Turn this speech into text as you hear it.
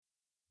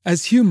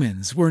As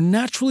humans, we're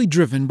naturally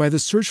driven by the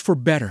search for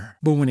better.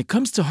 But when it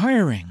comes to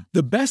hiring,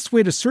 the best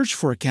way to search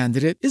for a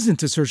candidate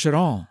isn't to search at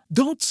all.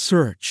 Don't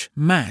search,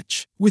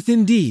 match with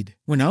Indeed.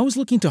 When I was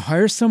looking to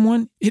hire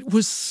someone, it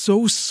was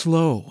so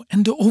slow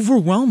and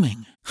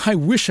overwhelming. I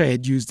wish I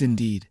had used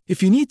Indeed.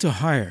 If you need to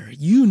hire,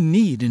 you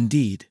need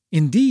Indeed.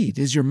 Indeed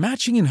is your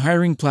matching and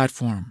hiring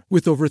platform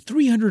with over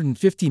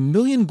 350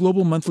 million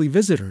global monthly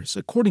visitors,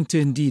 according to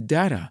Indeed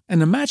data,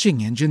 and a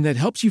matching engine that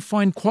helps you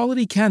find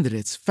quality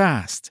candidates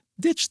fast.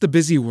 Ditch the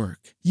busy work.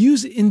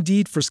 Use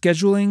Indeed for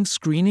scheduling,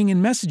 screening,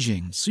 and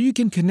messaging so you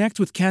can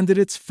connect with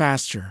candidates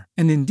faster.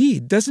 And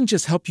Indeed doesn't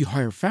just help you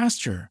hire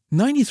faster.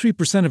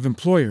 93% of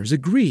employers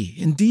agree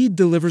Indeed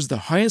delivers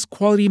the highest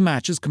quality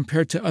matches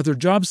compared to other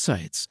job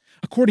sites,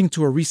 according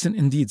to a recent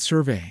Indeed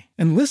survey.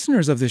 And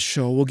listeners of this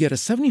show will get a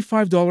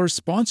 $75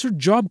 sponsored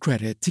job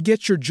credit to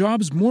get your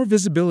jobs more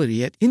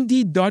visibility at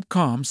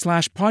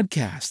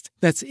Indeed.com/podcast.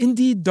 That's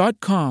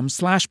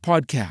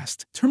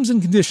Indeed.com/podcast. Terms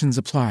and conditions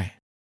apply.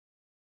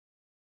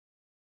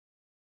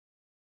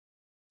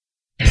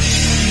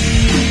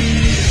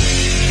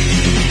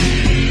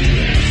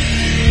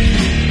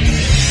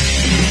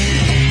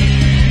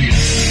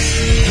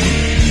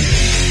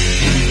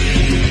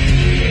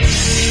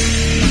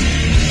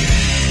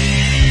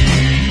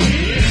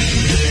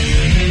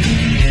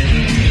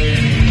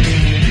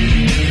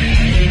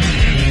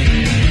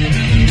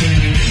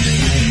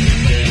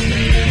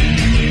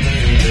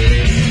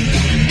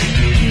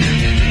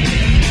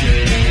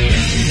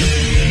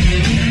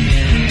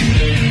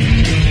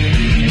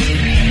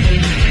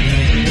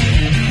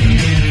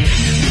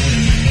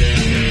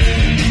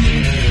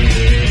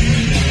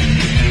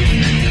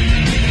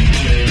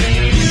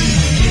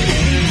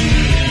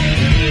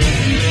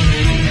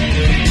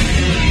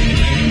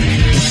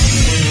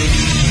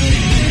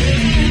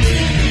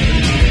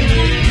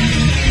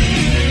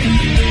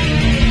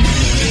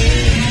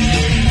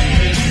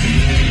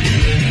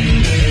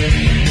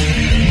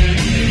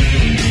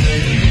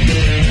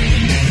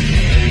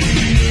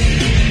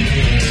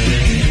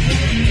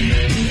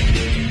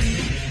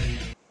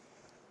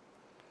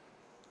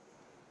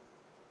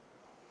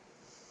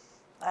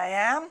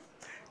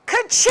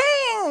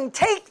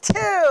 Take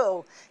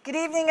two. Good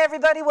evening,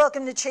 everybody.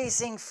 Welcome to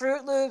Chasing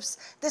Fruit Loops.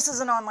 This is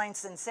an online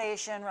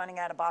sensation running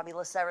out of Bobby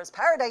Lacera's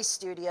Paradise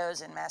Studios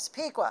in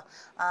Massapequa.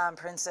 I'm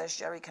Princess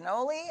Jerry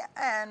Cannoli,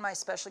 and my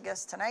special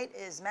guest tonight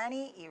is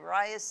Manny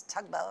Arias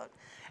Tugboat.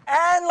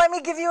 And let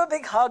me give you a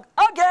big hug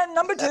again,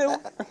 number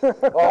two.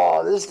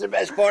 Oh, this is the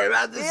best part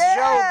about this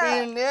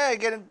show,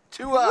 getting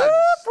two hugs.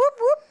 Whoop, whoop,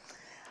 whoop.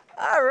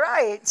 All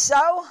right,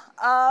 so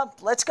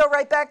let's go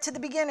right back to the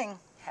beginning.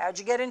 How'd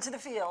you get into the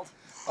field?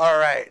 All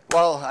right.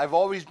 Well, I've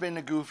always been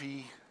a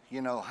goofy,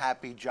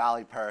 happy,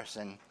 jolly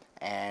person,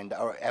 and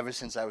ever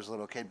since I was a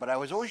little kid. But I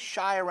was always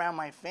shy around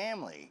my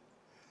family.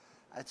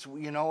 That's,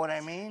 you know what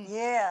I mean?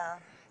 Yeah.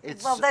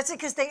 Well, that's it,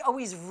 because they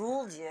always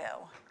ruled you.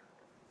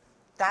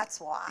 That's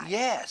why.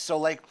 Yeah. So,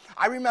 like,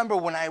 I remember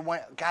when I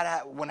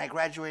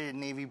graduated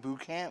Navy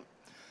boot camp,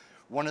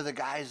 one of the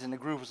guys in the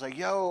group was like,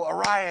 "Yo,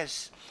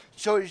 Arias,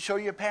 show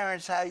your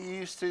parents how you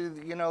used to,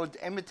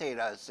 imitate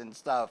us and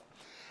stuff."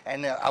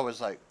 And I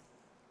was like,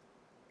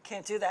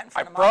 can't do that in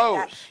front of mom and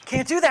dad. froze.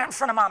 Can't do that in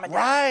front of mom and dad.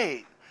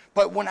 Right.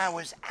 But when I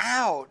was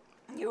out,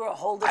 you were a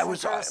whole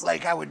different person.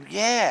 Like I would,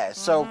 yeah.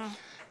 So,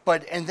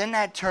 and then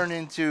that turned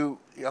into,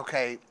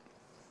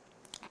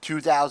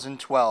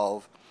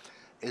 2012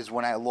 is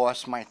when I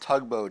lost my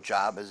tugboat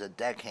job as a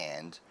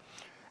deckhand,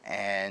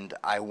 and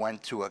I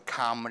went to a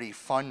comedy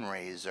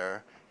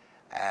fundraiser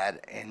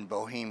in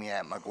Bohemia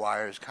at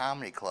McGuire's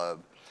Comedy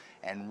Club,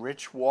 and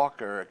Rich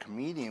Walker, a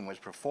comedian, was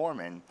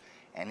performing.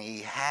 And he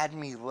had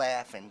me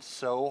laughing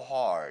so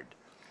hard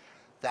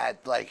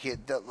that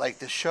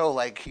the show,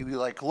 he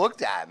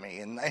looked at me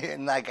and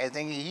I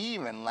think he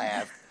even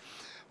laughed.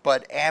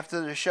 But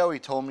after the show, he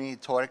told me he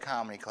taught a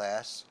comedy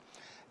class,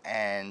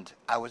 and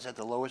I was at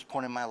the lowest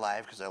point in my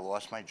life because I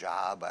lost my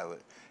job. I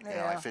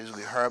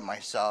physically hurt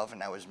myself,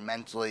 and I was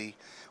mentally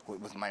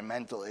with my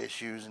mental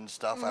issues and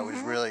stuff. I was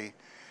really.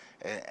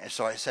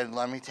 So I said,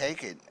 let me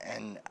take it.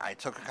 And I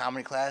took a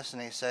comedy class,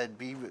 and they said,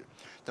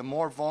 the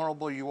more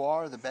vulnerable you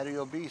are, the better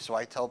you'll be. So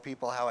I tell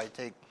people how I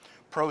take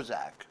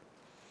Prozac.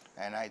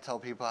 And I tell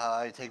people how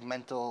I take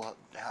mental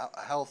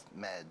health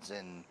meds.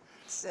 And,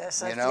 so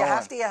if you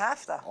have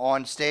to.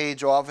 On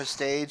stage, off a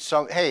stage.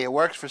 So, hey, it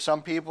works for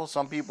some people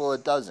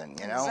it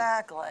doesn't,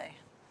 Exactly.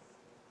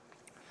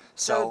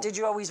 So did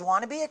you always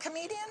want to be a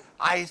comedian?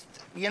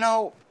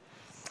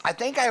 I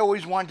think I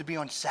always wanted to be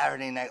on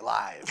Saturday Night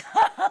Live.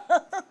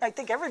 I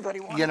think everybody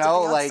wanted to be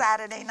on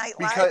Saturday Night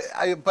Live.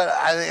 I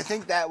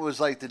think that was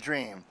like the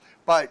dream.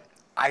 But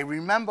I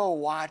remember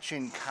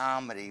watching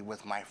comedy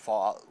with my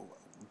father,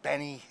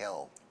 Benny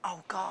Hill.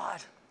 Oh,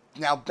 God.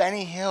 Now,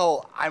 Benny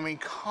Hill, I mean,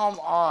 come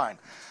on.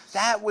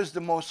 That was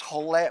the most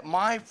hilarious.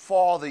 My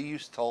father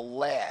used to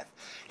laugh.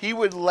 He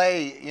would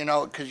lay,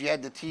 because you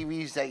had the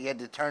TVs that you had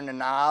to turn the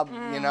knob,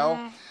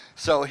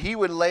 So he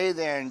would lay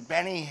there in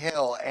Benny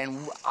Hill,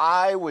 and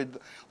I would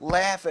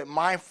laugh at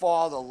my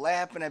father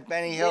laughing at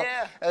Benny Hill.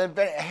 Yeah. And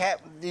then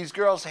these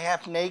girls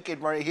half naked,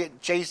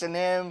 chasing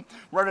him,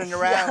 running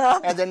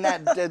around, and then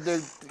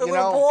the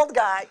little bald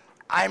guy.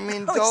 I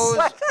mean,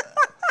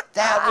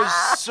 that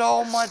was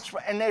so much,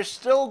 and they're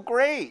still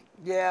great.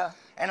 Yeah.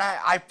 And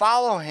I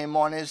follow him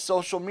on his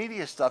social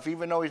media stuff,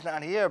 even though he's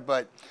not here.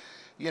 But,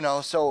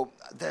 so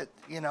that,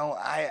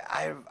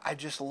 I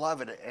just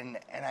love it. And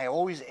I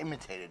always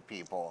imitated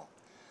people.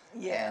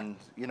 Yeah. And,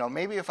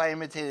 maybe if I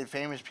imitated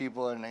famous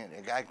people and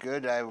it got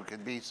good, I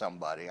could be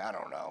somebody. I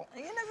don't know.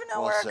 You never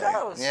know where it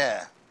goes.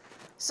 Yeah.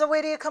 So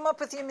where do you come up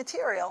with your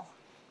material?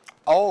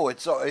 Oh,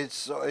 it's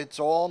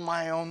all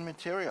my own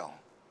material.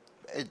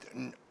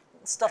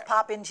 Stuff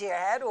pop into your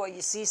head, or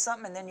you see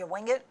something and then you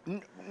wing it?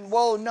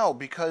 Well, no,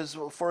 because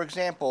for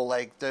example,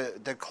 like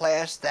the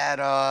class that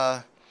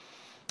I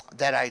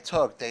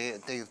took,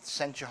 they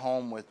sent you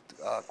home with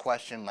a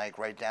question like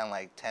write down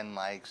like 10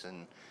 likes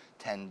and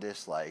 10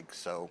 dislikes.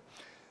 So,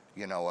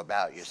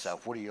 about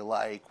yourself. What do you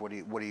like? What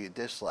do you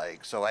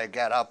dislike? So I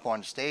got up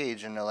on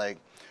stage and they're like,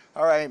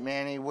 "All right,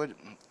 Manny,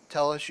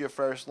 tell us your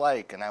first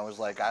like." And I was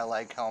like, "I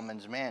like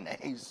Hellman's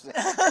mayonnaise."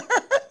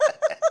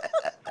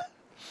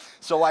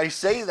 So I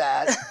say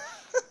that.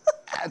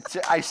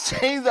 I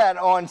say that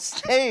on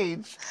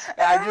stage.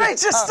 Everybody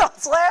just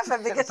starts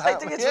laughing because I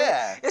think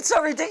it's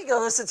so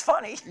ridiculous. It's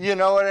funny. You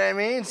know what I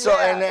mean? So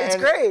it's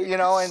great.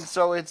 And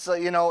so it's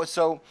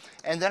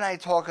and then I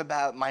talk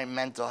about my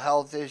mental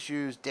health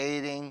issues,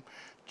 dating,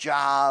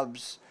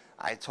 jobs.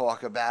 I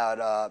talk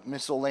about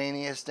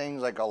miscellaneous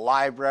things like a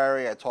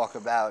library. I talk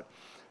about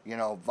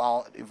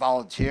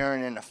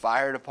volunteering in the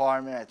fire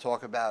department. I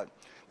talk about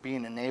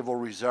being a naval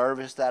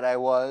reservist that I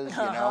was,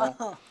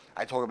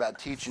 I talk about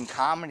teaching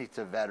comedy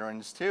to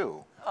veterans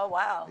too. Oh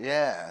wow.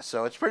 Yeah,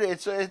 so it's pretty.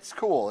 It's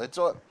cool. It's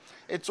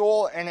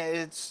all, and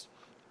it's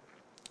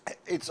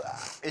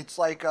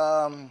like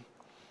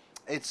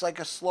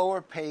a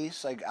slower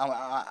pace. Like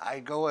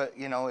I go at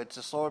it's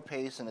a slower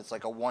pace, and it's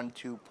like a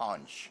 1-2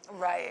 punch.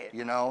 Right.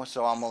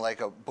 So I'm like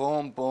a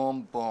boom,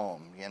 boom,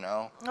 boom.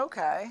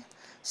 Okay.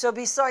 So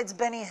besides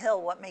Benny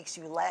Hill, what makes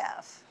you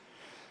laugh?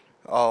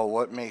 Oh,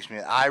 what makes me...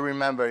 I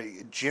remember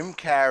Jim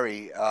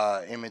Carrey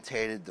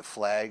imitated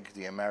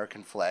the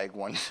American flag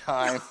one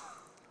time.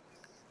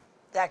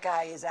 That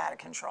guy is out of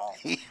control.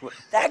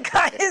 That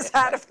guy is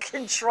out of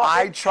control.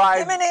 I tried...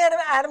 Him and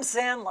Adam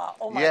Sandler.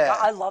 Oh my God,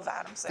 I love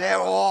Adam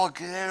Sandler.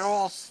 They're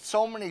all,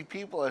 so many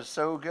people are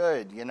so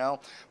good,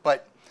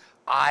 But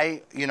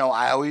I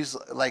always,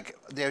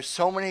 there's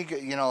so many,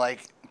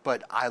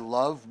 but I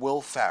love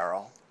Will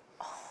Ferrell.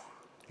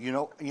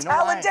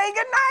 Talladega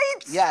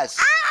Nights. Yes.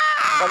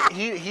 But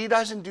he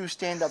doesn't do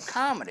stand-up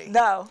comedy.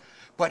 No.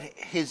 But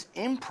his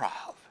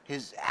improv,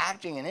 his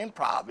acting and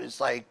improv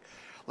is like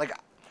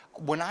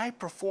when I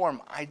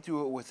perform, I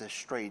do it with a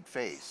straight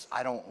face.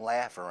 I don't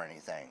laugh or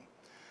anything.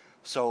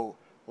 So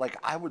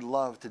I would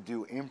love to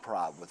do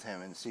improv with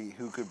him and see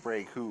who could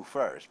break who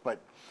first. But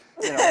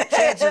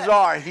chances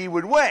are he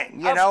would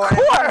win. Of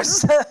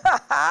course.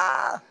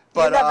 But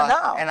you never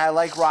know. And I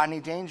like Rodney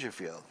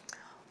Dangerfield.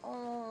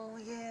 Oh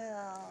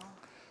yeah.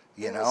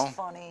 He was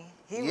funny.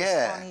 He was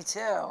funny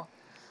too.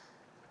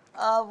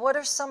 What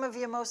are some of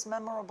your most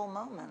memorable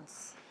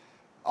moments?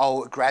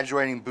 Oh,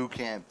 graduating boot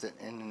camp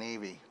in the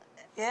Navy.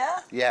 Yeah?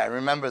 Yeah, I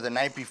remember the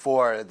night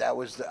before. That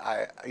was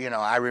I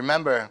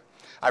remember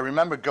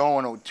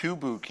going to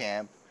boot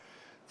camp.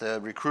 The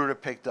recruiter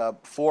picked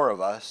up 4 of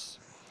us,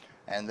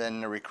 and then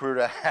the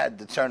recruiter had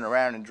to turn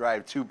around and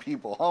drive 2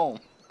 people home.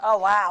 Oh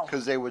wow!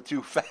 Because they were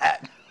too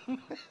fat.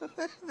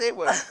 They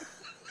were.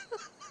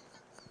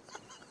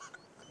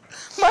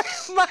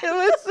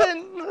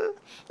 Listen.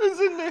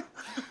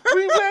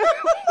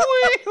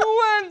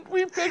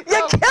 We picked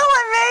You're up.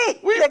 killing me.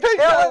 We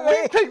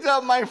picked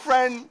up my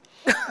friend.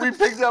 We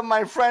picked up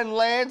my friend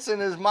Lance,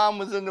 and his mom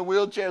was in the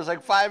wheelchair. It was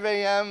like 5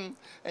 a.m.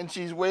 and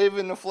she's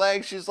waving the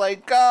flag. She's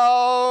like,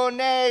 "Go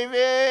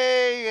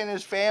Navy!" And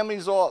his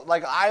family's all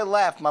like, I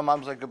left. My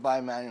mom's like,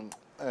 "Goodbye, man."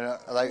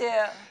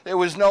 It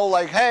was no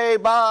 "Hey,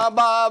 ba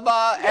ba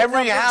ba."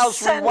 Every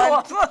house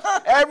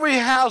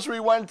we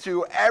went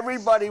to,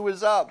 everybody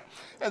was up.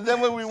 And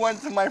then when we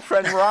went to my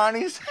friend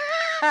Ronnie's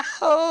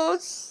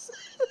house,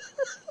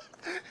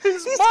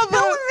 his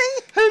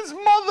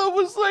mother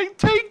was like,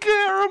 "Take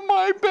care of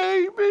my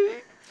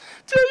baby.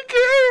 Take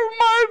care of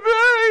my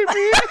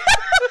baby."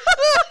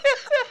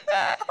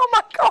 Oh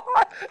my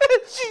God.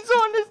 And she's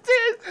on the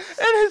stairs.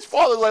 And his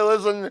father's like,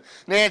 "Listen,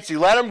 Nancy,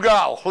 let him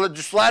go.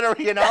 Just let her,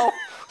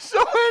 So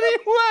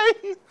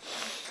anyway,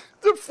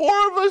 the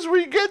 4 of us,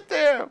 we get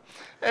there.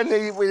 And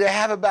they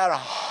have about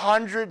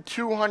 100,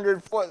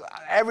 200 foot,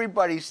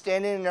 everybody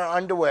standing in their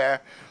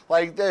underwear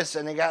like this.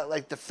 And they got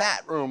the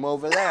fat room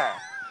over there.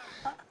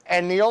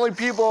 And the only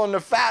people in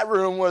the fat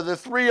room were the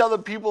 3 other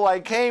people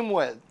I came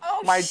with.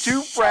 Oh, my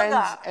 2 friends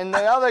and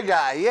the other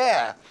guy,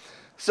 yeah.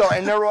 So,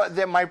 and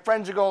my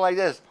friends are going like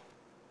this.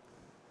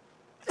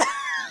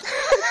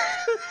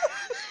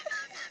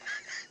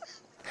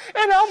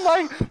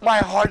 I'm like, my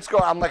heart's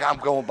going. I'm like, I'm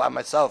going by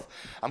myself.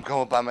 I'm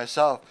going by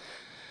myself.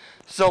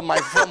 So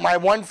my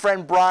one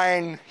friend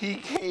Brian, he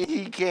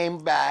came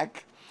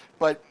back,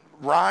 but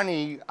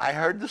Ronnie, I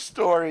heard the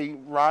story.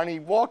 Ronnie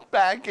walked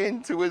back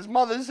into his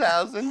mother's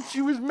house, and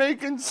she was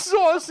making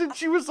sauce, and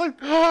she was like,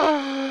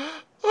 my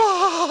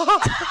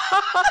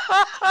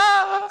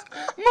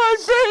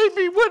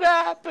baby, what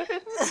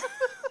happened?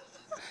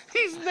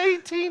 He's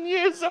 18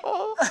 years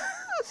old.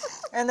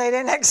 And they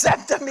didn't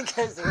accept him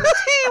because he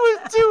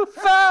was too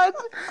fat.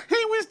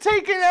 He was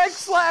taking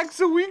X-Lax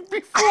a week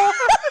before.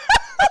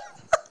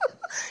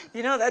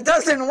 You know, that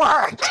doesn't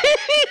work.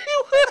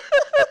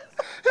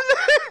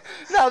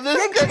 Now this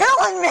You're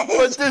killing me.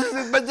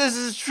 But this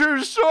is a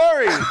true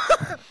story.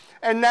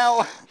 And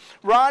now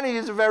Ronnie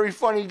is a very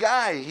funny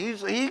guy.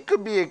 He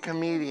could be a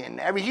comedian.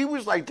 I mean, he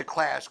was like the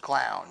class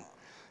clown,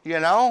 you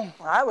know?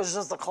 I was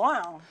just a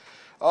clown.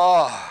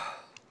 Oh,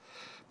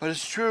 but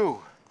it's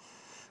true.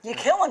 You're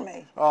killing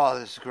me. Oh,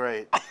 this is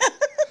great.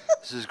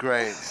 This is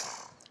great.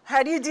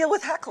 How do you deal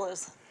with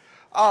hecklers?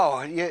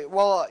 Oh, yeah.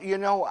 Well, you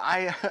know,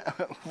 you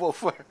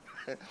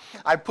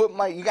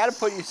got to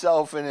put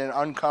yourself in an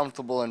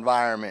uncomfortable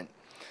environment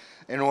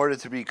in order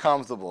to be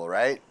comfortable,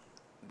 right?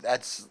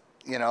 That's,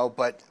 you know,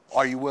 but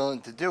are you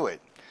willing to do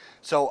it?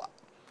 So,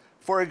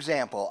 for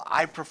example,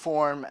 I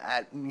perform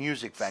at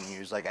music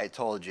venues, like I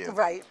told you.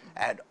 Right.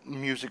 At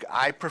music,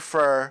 I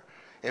prefer,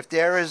 if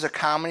there is a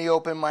comedy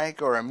open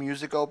mic or a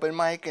music open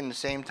mic in the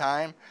same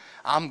time,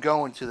 I'm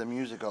going to the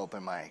music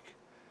open mic.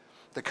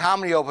 The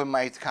comedy open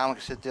mic, the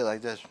comics sit there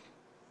like this.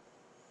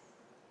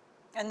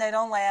 And they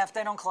don't laugh,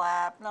 they don't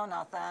clap, no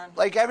nothing.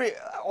 Like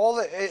everyone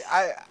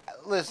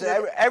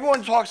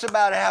talks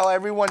about how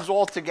everyone's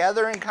all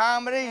together in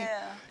comedy.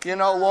 Yeah. You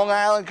know, Long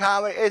Island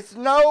comedy. It's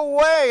no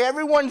way.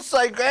 Everyone's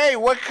like, hey,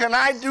 what can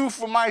I do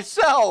for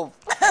myself?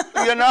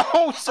 You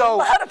know? So a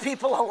lot of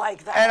people are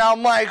like that. And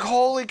I'm like,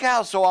 holy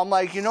cow. So I'm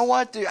like, you know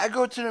what? I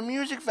go to the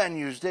music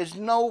venues. There's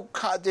no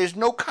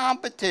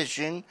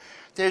competition.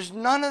 There's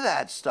none of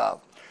that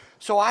stuff.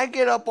 So I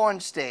get up on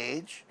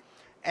stage,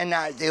 and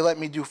they let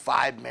me do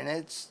 5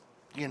 minutes,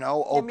 you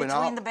know, open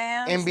up. In between the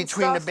bands? In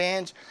between the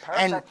bands.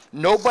 Perfect. And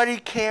nobody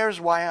cares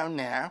why I'm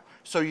there.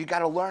 So you got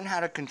to learn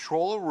how to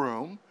control a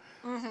room.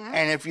 Mm-hmm.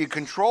 And if you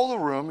control the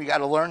room, you got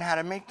to learn how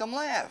to make them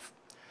laugh.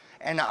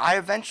 And I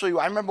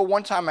remember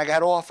one time I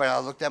got off, and I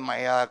looked at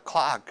my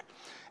clock,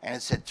 and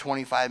it said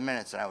 25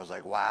 minutes. And I was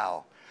like,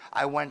 wow.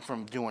 I went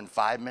from doing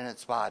 5-minute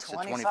spots to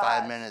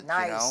 25 minutes,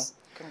 nice. You know.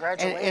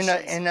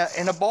 Congratulations.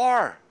 In a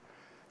bar.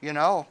 You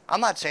know,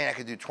 I'm not saying I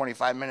could do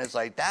 25 minutes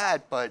like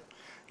that, but,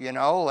 you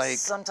know, like...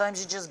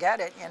 Sometimes you just get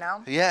it, you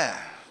know? Yeah.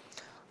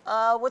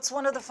 What's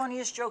one of the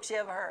funniest jokes you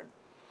ever heard?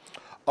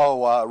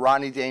 Oh,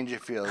 Ronnie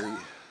Dangerfield.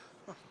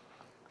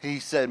 He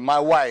said, my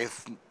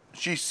wife,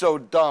 she's so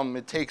dumb,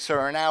 it takes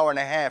her an hour and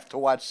a half to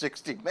watch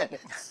 60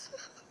 Minutes.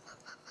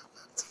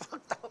 It's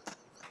fucked up.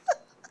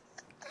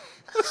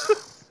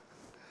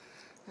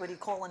 What do you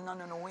call a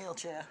nun in a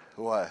wheelchair?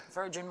 What?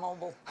 Virgin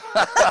Mobile.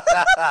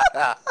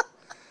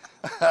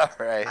 All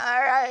right.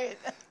 All right.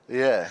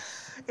 Yeah.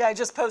 Yeah, I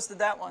just posted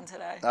that one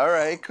today. All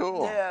right,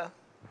 cool. Yeah.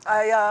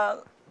 I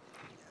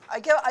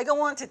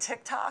go on to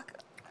TikTok,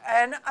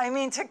 and I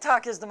mean,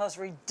 TikTok is the most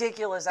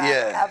ridiculous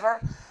app ever.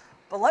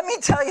 But let me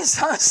tell you,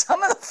 some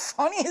of the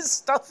funniest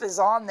stuff is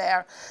on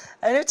there,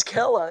 and it's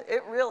killer.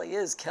 It really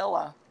is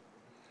killer.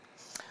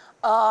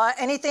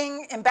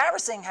 Anything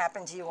embarrassing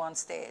happened to you on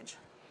stage?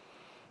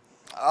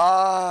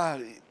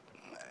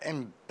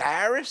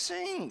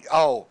 Embarrassing?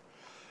 Oh.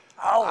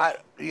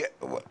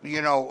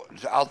 You know,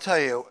 I'll tell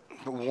you,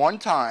 one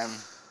time,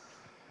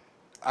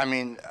 I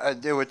mean,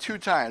 there were 2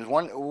 times.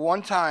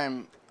 One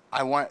time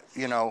I went,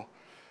 you know,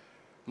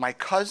 my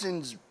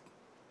cousin's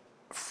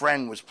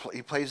friend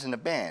he plays in a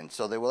band.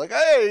 So they were like,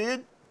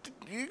 hey,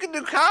 you can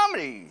do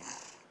comedy.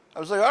 I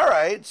was like, all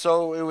right.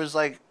 So it was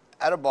like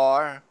at a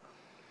bar,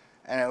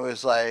 and it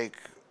was like...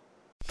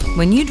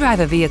 When you drive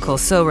a vehicle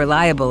so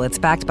reliable it's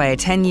backed by a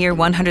 10-year,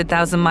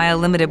 100,000-mile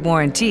limited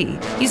warranty,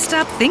 you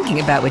stop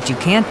thinking about what you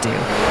can't do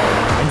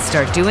and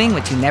start doing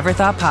what you never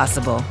thought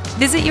possible.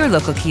 Visit your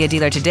local Kia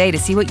dealer today to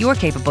see what you're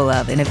capable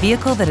of in a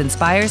vehicle that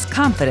inspires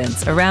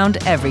confidence around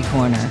every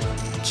corner.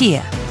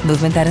 Kia,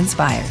 movement that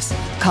inspires.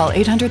 Call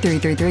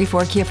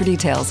 800-333-4KIA for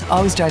details.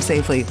 Always drive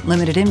safely.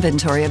 Limited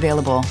inventory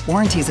available.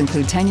 Warranties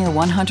include 10-year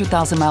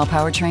 100,000-mile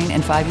powertrain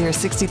and 5-year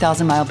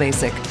 60,000-mile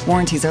basic.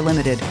 Warranties are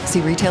limited.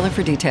 See retailer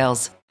for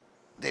details.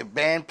 The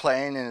band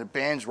playing, and the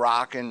band's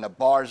rocking. The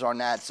bar's on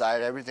that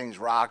side. Everything's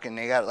rocking.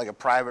 They got like a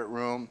private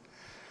room.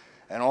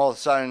 And all of a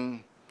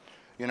sudden,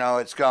 you know,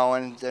 it's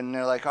going. Then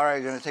they're like, all right,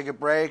 we're going to take a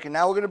break. And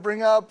now we're going to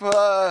bring up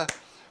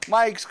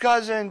Mike's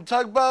cousin,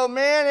 Tugboat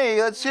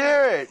Manny. Let's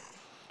hear it.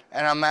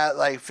 And I'm at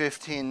like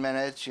 15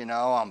 minutes, you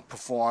know, I'm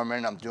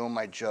performing, I'm doing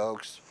my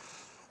jokes.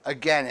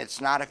 Again,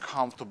 it's not a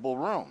comfortable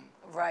room.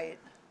 Right.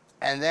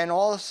 And then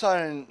all of a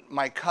sudden,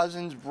 my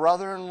cousin's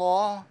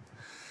brother-in-law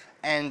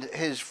and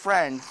his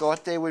friend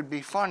thought they would be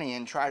funny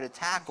and try to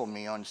tackle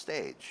me on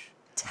stage.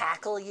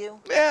 Tackle you?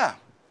 Yeah.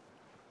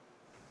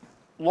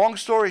 Long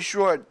story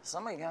short.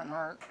 Somebody got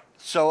hurt.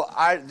 So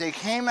they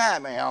came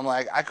at me. I'm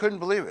like, I couldn't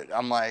believe it.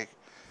 I'm like,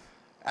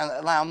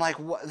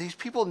 what? These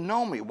people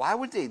know me. Why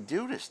would they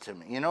do this to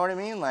me? You know what I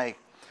mean? Like,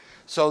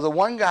 so the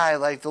one guy,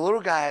 like the little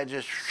guy,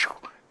 just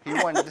he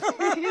went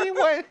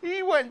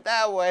he went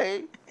that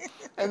way,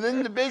 and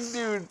then the big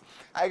dude,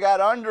 I got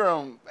under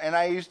him, and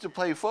I used to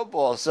play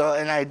football. So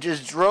and I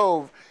just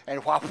drove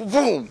and whop,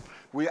 boom.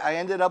 I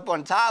ended up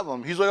on top of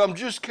him. He's like, I'm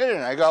just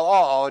kidding. I go,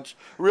 oh, it's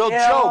a real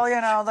Yeah, joke. well,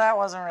 you know, that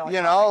wasn't really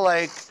You funny. know,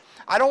 like,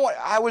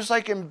 I was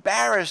like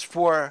embarrassed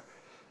for,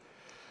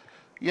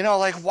 you know,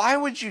 like, why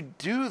would you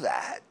do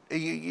that?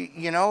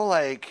 You know,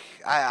 like,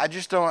 I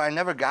just don't, I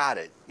never got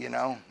it, you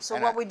know. So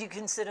And what would you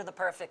consider the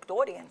perfect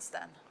audience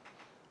then?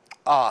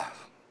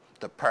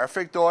 the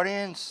perfect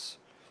audience?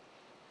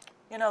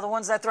 You know, the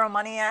ones that throw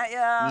money at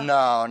you?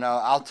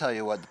 No, I'll tell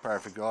you what the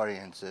perfect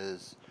audience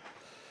is.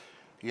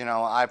 You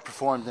know, I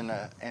performed in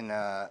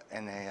a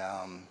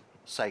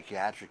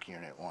psychiatric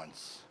unit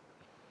once.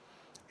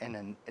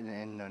 In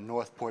the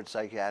Northport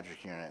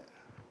psychiatric unit,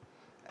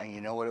 and you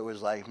know what it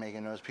was like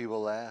making those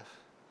people laugh.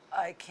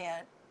 I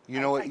can't. You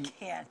know I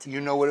can't.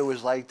 You know what it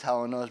was like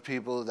telling those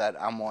people that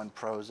I'm on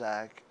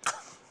Prozac,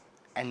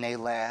 and they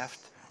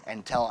laughed,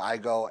 and I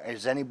go,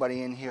 is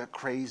anybody in here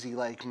crazy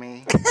like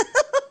me?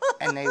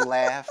 And they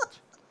laughed.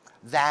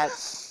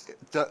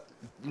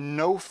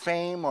 No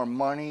fame or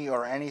money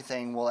or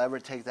anything will ever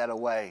take that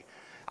away.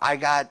 I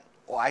got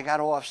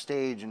off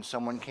stage and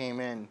someone came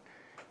in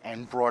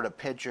and brought a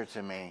picture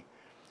to me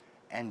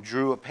and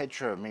drew a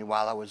picture of me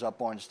while I was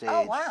up on stage.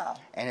 Oh, wow.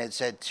 And it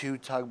said, "To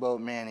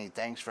Tugboat Manny,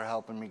 thanks for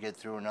helping me get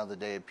through another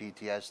day of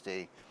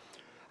PTSD."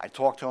 I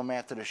talked to him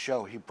after the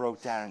show. He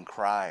broke down and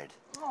cried.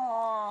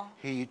 Aww.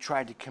 He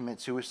tried to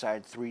commit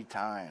suicide 3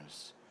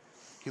 times.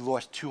 He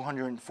lost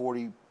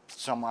 240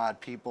 some odd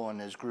people in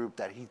his group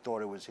that he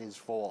thought it was his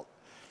fault.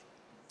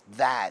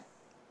 That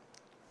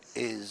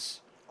is...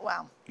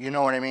 Wow. You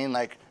know what I mean?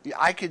 Like,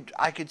 I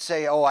could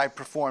say, oh, I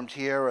performed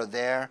here or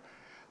there,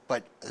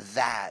 but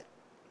that,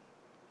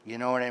 you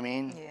know what I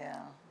mean? Yeah.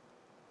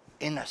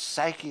 In a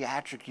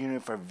psychiatric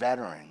unit for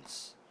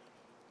veterans,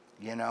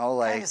 you know,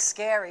 like... Kind of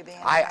scary being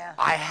I there.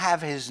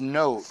 have his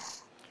note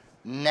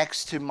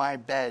next to my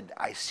bed.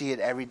 I see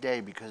it every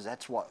day because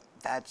that's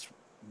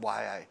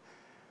why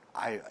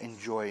I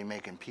enjoy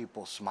making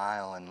people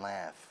smile and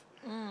laugh.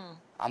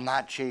 I'm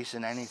not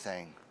chasing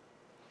anything.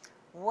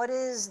 What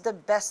is the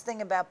best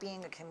thing about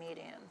being a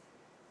comedian?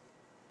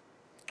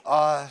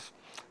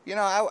 You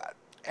know,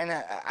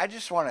 I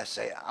just want to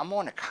say I'm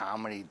on a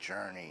comedy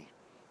journey.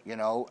 You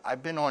know,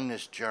 I've been on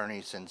this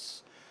journey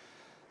since,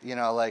 you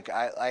know, like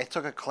I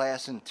took a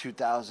class in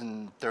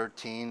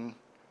 2013,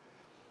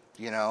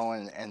 you know,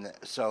 and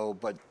so,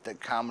 but the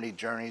comedy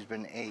journey's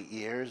been 8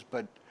 years,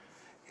 but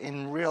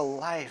in real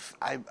life,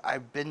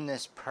 I've been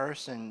this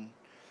person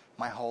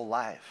my whole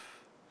life.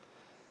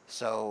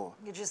 So.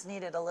 You just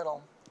needed a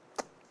little.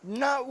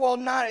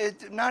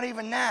 Not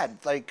even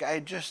that. Like,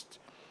 I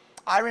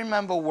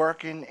remember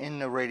working in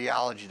the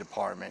radiology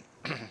department,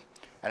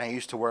 and I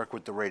used to work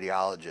with the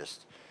radiologist.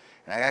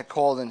 And I got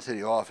called into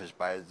the office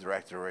by the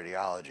director of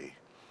radiology.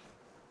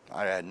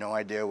 I had no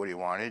idea what he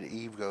wanted.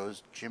 Eve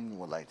goes, "Jim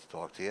would like to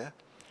talk to you."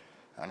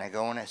 And I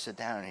go and I sit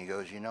down, and he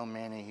goes, "You know,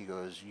 Manny," he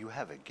goes, "you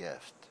have a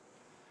gift."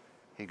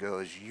 He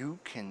goes,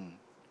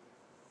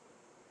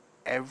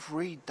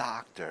 every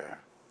doctor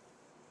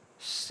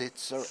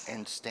sits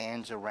and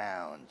stands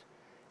around,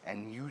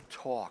 and you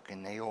talk,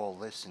 and they all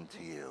listen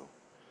to you.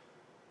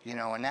 You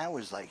know, and that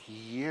was like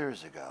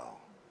years ago.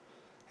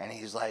 And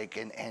he's like,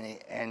 I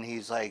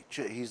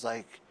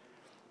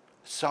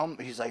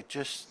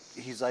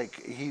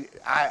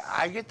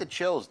get the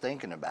chills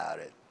thinking about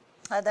it.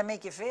 How'd that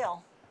make you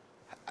feel?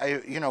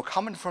 You know,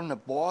 coming from the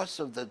boss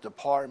of the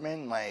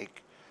department,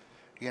 like,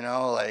 you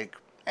know, like,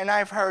 and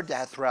I've heard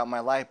that throughout my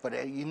life,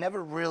 but you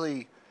never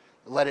really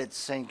let it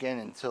sink in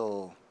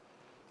until...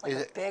 Like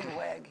a big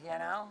wig, you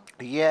know?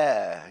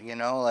 Yeah, you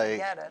know, like...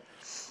 Get it.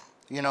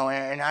 You know,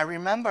 and I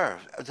remember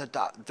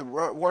the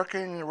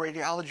working in the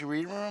radiology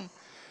reading room,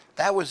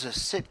 that was a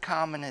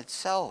sitcom in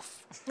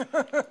itself.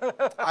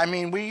 I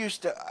mean,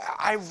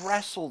 I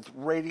wrestled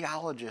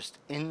radiologists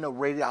in the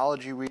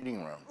radiology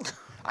reading room.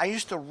 I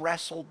used to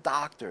wrestle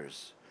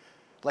doctors.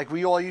 Like,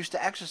 we all used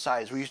to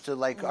exercise. We used to,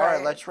 like, all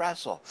right, let's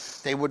wrestle.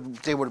 They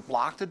would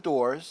block the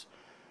doors,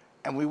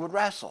 and we would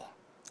wrestle.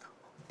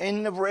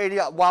 In the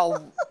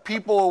while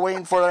people were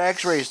waiting for their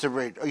x-rays to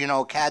read, you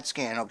know, CAT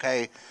scan,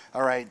 okay,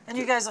 all right. And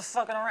you guys are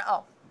fucking around.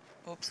 Oh,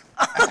 oops.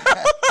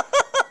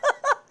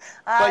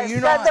 But I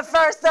said the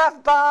first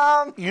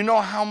F-bomb. You know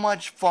how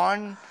much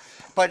fun,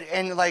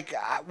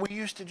 we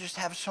used to just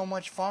have so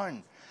much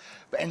fun.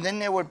 And then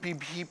there would be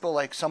people,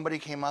 like, somebody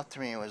came up to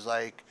me and was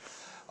like,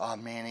 "Oh,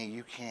 Manny,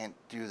 you can't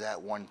do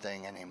that one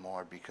thing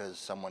anymore because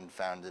someone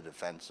found it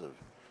offensive."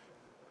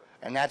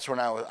 And that's when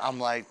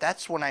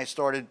that's when I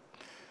started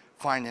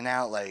finding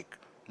out, like,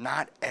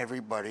 not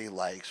everybody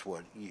likes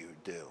what you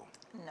do.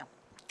 No.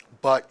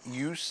 But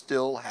you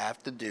still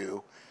have to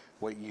do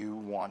what you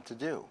want to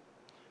do.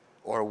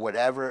 Or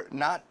whatever.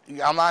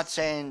 I'm not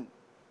saying,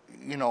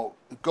 you know,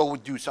 go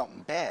do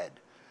something bad.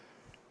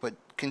 but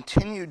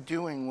continue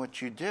doing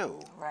what you do.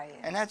 Right.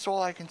 And that's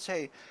all I can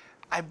say.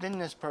 I've been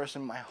this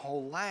person my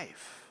whole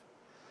life.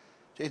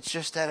 It's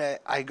just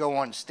that I go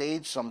on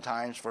stage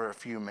sometimes for a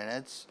few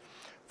minutes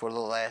for the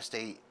last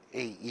eight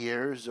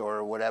years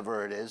or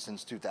whatever it is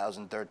since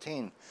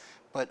 2013.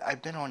 But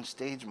I've been on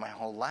stage my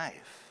whole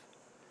life.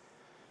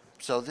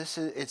 So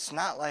it's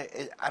not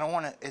like, I don't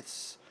want to,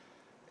 it's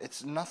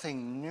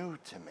nothing new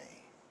to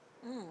me.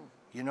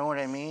 You know what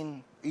I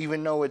mean?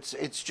 Even though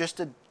it's just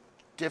a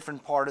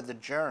different part of the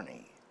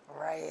journey.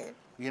 Right.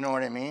 You know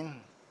what I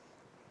mean?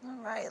 All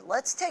right.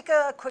 Let's take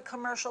a quick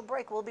commercial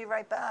break. We'll be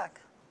right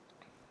back.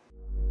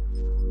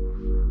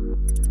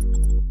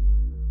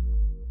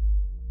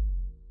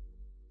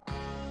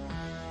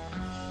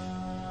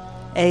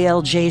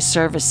 ALJ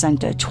Service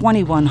Center,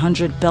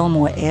 2100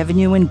 Belmore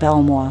Avenue in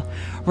Belmore.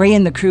 Ray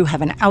and the crew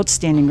have an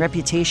outstanding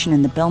reputation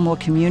in the Belmore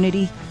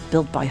community,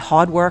 built by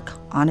hard work,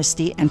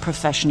 honesty, and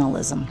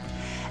professionalism.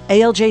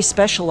 ALJ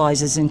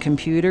specializes in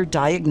computer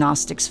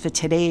diagnostics for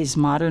today's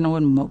modern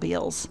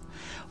automobiles.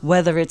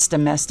 Whether it's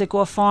domestic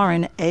or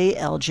foreign,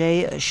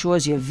 ALJ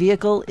assures your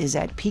vehicle is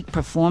at peak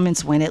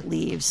performance when it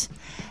leaves.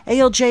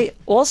 ALJ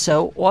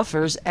also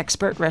offers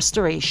expert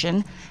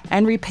restoration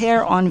and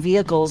repair on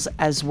vehicles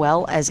as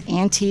well as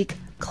antique,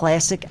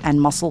 classic, and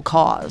muscle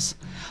cars.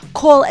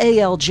 Call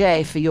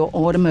ALJ for your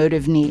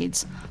automotive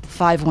needs.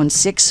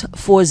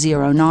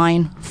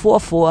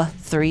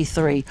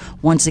 516-409-4433.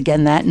 Once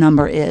again, that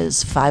number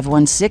is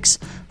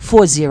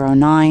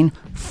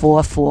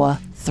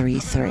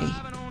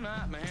 516-409-4433.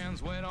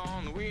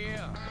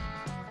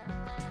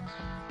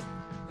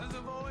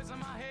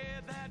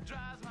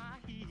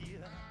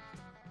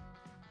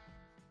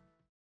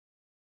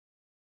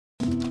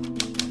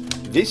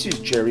 This is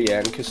Jerry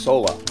Ann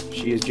Casola.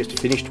 She has just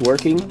finished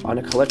working on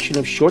a collection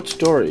of short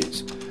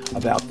stories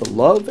about the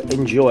love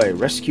and joy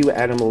rescue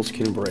animals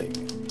can bring.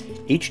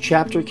 Each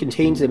chapter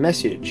contains a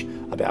message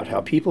about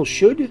how people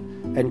should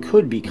and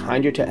could be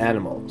kinder to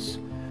animals.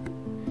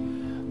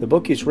 The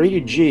book is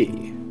rated G,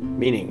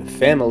 meaning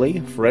family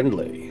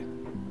friendly.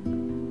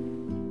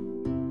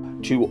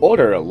 To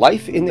order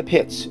Life in the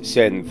Pits,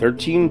 send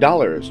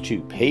 $13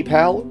 to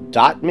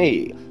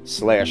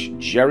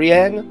paypal.me/Jerry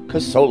Ann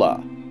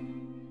Casola.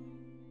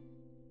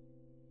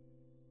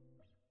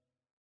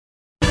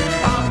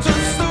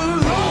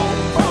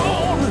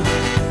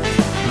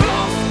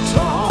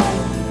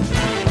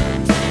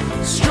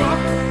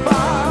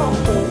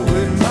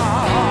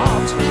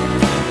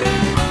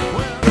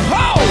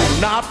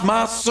 Not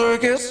my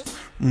circus,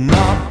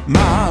 not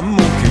my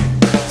monkey.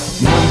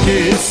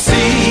 Monkey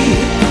see,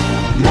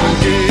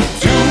 monkey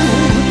do,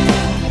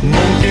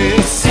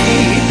 monkey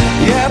see.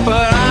 Yeah,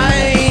 but I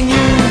ain't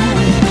you.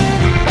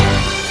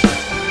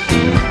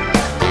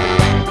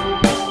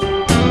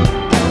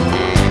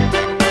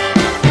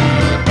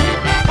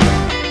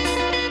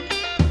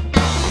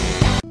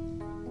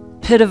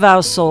 Pit of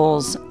Our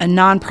Souls, a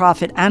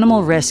nonprofit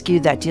animal rescue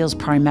that deals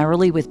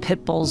primarily with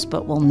pit bulls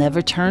but will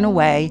never turn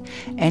away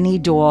any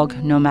dog,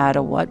 no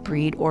matter what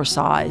breed or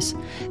size.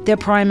 Their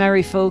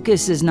primary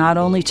focus is not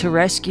only to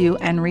rescue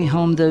and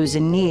rehome those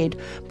in need,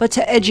 but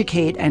to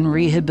educate and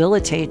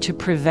rehabilitate to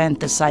prevent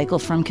the cycle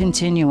from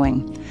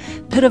continuing.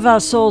 Pit of Our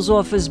Souls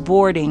offers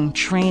boarding,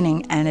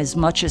 training, and as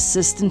much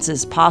assistance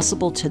as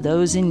possible to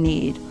those in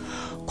need.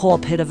 Call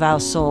Pit of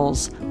Our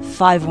Souls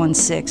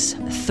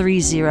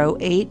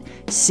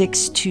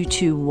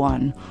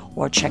 516-308-6221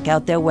 or check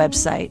out their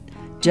website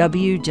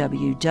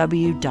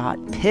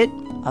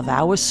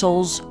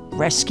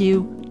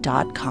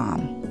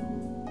www.pitofoursoulsrescue.com.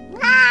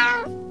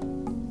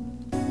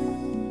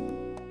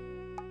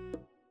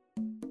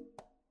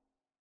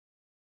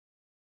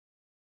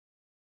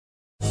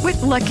 With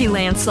Lucky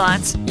Land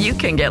Slots, you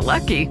can get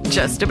lucky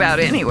just about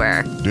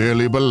anywhere.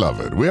 Dearly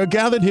beloved, we are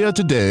gathered here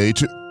today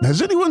to...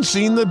 Has anyone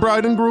seen the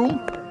bride and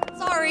groom?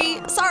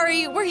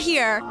 Sorry, we're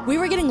here. We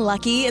were getting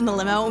lucky in the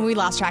limo and we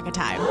lost track of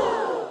time.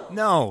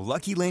 No,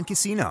 Lucky Land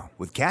Casino,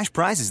 with cash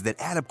prizes that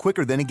add up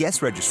quicker than a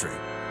guest registry.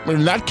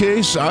 In that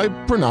case, I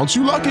pronounce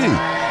you lucky.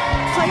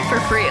 Play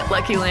for free at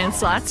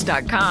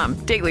LuckyLandSlots.com.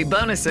 Daily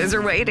bonuses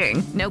are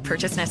waiting. No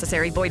purchase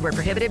necessary. Void where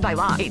prohibited by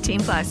law.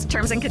 18+.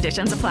 Terms and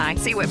conditions apply.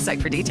 See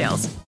website for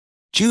details.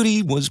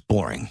 Judy was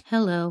boring.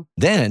 Hello.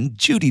 Then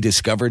Judy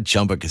discovered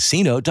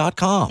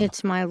ChumbaCasino.com.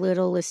 It's my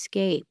little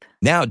escape.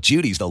 Now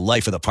Judy's the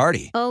life of the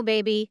party. Oh,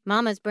 baby,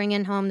 mama's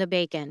bringing home the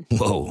bacon.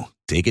 Whoa,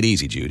 take it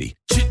easy, Judy.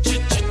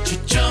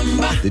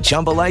 The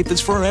Chumba life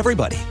is for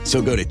everybody.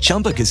 So go to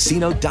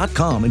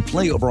ChumbaCasino.com and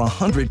play over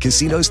 100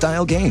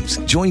 casino-style games.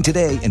 Join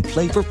today and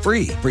play for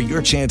free for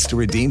your chance to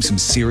redeem some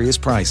serious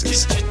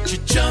prizes.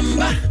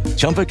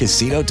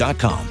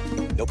 ChumbaCasino.com.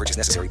 No purchase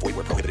necessary. Void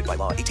where prohibited by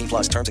law.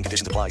 18+. Terms and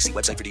conditions apply. See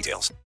website for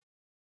details.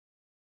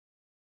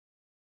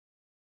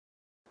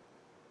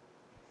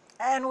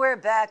 And we're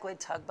back with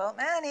Tugboat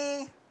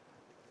Manny.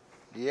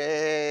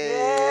 Yay!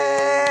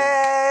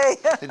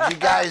 Did you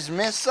guys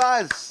miss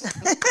us?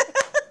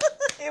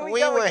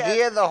 We were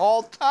here the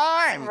whole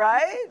time.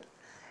 Right?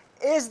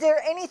 Is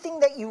there anything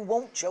that you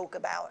won't joke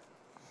about?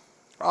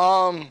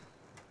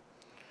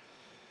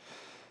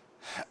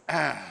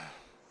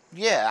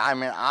 Yeah, I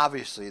mean,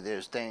 obviously,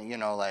 there's things,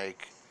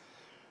 like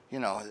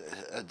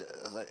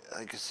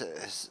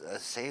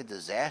say a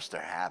disaster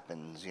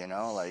happens,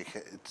 like,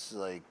 it's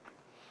like,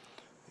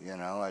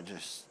 I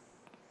just,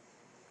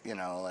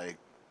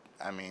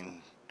 I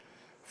mean,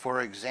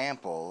 for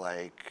example,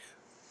 like,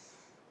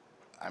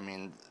 I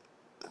mean,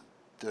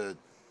 the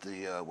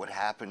what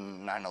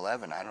happened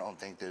 9/11, I don't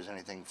think there's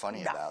anything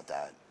funny about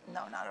that.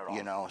 No, not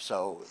at all.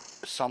 So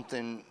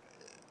something,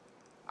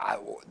 I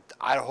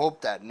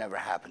hope that never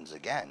happens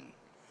again,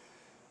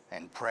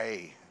 and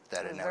pray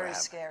that it never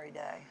happens. Very scary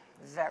day.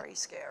 Very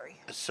scary.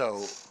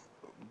 So,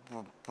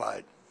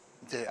 but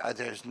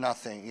there's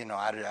nothing,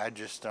 I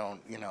just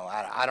don't,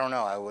 I don't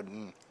know. I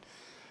wouldn't,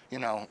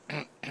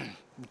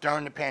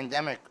 during the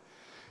pandemic,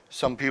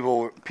 some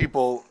people,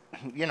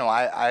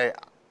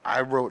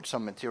 I wrote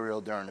some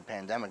material during the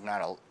pandemic,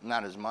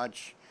 not as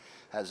much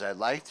as I'd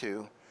like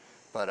to,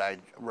 but I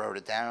wrote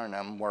it down and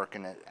I'm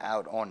working it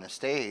out on the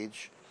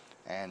stage,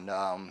 and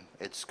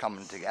it's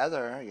coming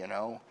together,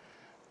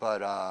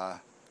 but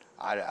I'm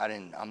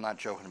not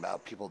joking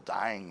about people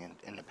dying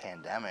in the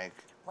pandemic.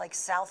 Like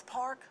South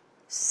Park?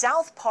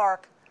 South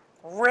Park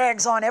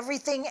rags on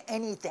everything,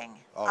 anything.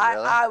 Oh,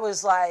 really? I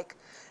was like,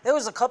 there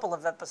was a couple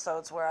of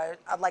episodes where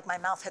I like my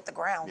mouth hit the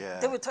ground. Yeah.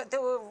 They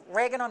were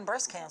ragging on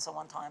breast cancer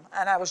one time,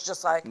 and I was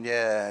just like,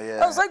 yeah.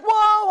 I was like,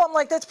 whoa! I'm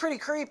like, that's pretty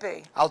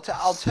creepy. I'll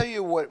tell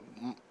you what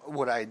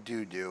I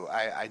do.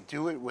 I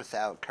do it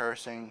without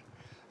cursing.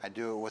 I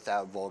do it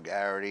without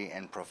vulgarity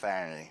and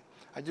profanity.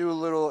 I do a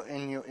little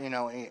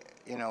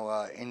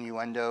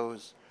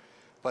innuendos,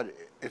 but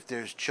if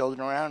there's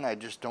children around, I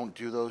just don't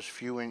do those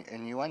few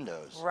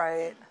innuendos.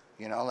 Right.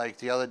 Like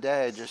the other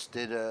day, I just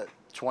did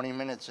 20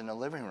 minutes in the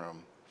living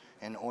room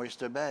in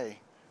Oyster Bay,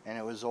 and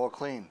it was all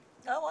clean.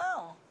 Oh,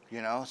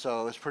 wow.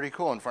 So it was pretty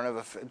cool in front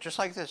of just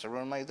like this, a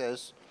room like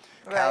this,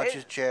 Right.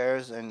 couches,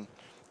 chairs, and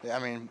I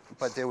mean,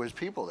 but there was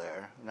people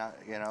there, not,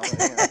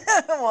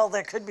 Well,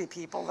 there could be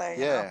people there.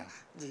 Yeah.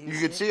 You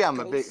could see I'm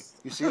a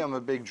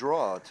big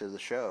draw to the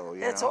show.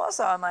 It's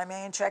awesome. I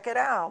mean, check it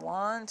out.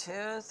 1,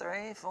 2,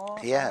 3, 4,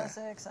 Yeah. 5,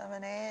 6,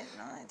 7, 8,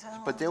 9,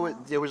 10. But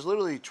there was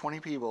literally 20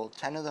 people.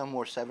 10 of them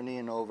were 70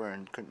 and over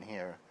and couldn't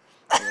hear.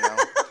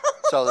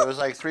 So there was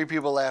like 3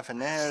 people laughing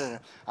there. And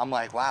I'm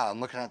like, wow. I'm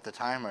looking at the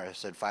timer. I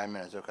said 5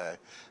 minutes. Okay,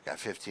 got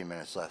 15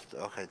 minutes left.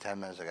 Okay, 10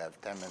 minutes. I got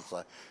 10 minutes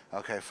left.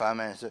 Okay, 5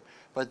 minutes.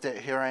 But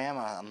here I am.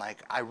 I'm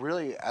like, I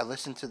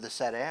listened to the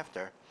set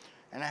after,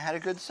 and I had a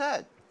good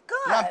set.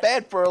 Good. Not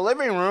bad for a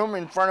living room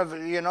in front of,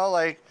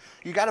 like,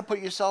 you got to put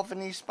yourself in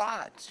these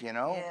spots,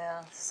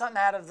 Yeah, something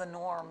out of the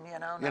norm,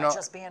 not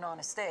just being on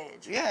a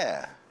stage.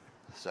 Yeah.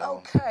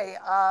 So. Okay,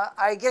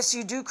 I guess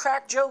you do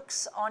crack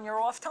jokes on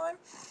your off time?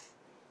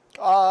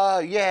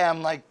 Yeah,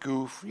 I'm like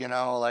goof,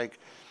 like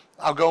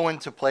I'll go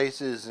into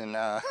places and,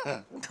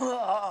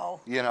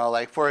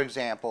 like for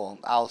example,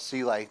 I'll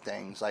see like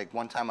things. Like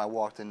one time I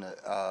walked in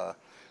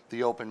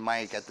the open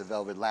mic at the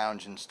Velvet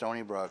Lounge in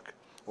Stony Brook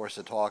or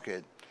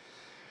Setauket,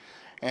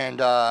 and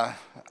I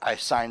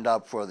signed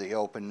up for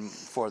the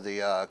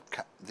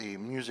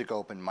music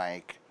open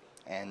mic,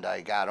 and I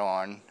got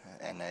on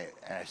and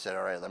I said,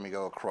 all right, let me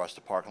go across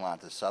the parking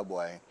lot to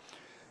Subway.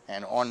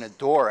 And on the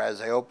door,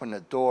 as I opened the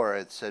door,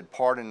 it said,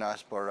 pardon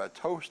us, but our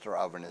toaster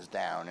oven is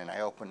down. And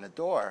I opened the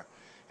door,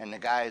 and the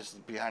guys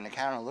behind the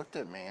counter looked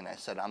at me, and I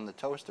said, I'm the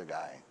toaster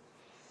guy.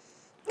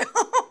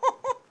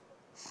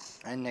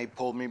 And they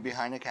pulled me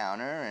behind the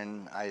counter,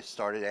 and I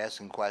started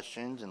asking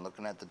questions and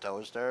looking at the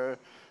toaster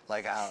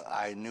like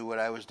I knew what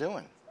I was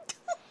doing.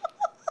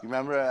 You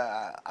remember,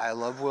 I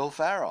love Will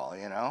Ferrell,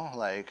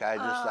 Like,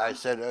 I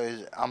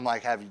said, I'm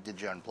like,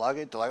 did you unplug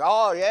it? They're like,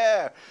 oh,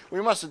 yeah.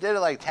 We must have did it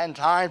like 10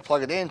 times.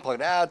 Plug it in, plug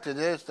it out, do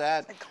this,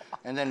 that.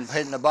 And then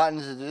hitting the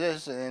buttons, it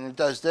does this, and it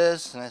does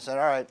this. And I said,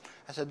 all right.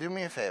 I said, do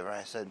me a favor.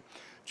 I said,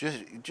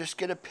 just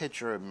get a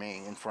picture of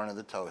me in front of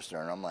the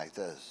toaster. And I'm like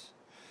this.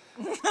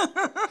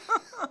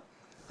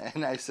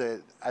 And I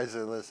said,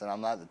 listen, I'm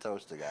not the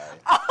toaster guy.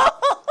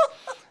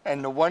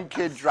 And the one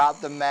kid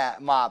dropped the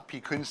mop. He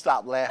couldn't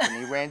stop laughing.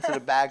 He ran to the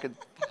back of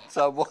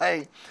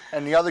Subway,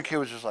 and the other kid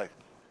was just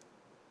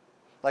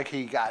like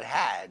he got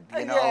had,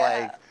 Yeah.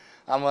 like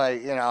I'm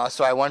like,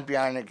 so I went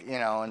behind the,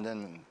 and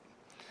then,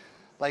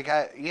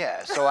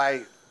 so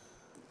I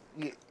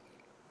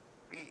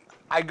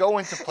go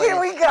into places.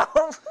 Here we go.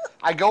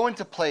 I go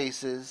into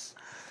places,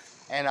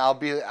 and I'll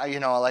be,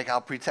 like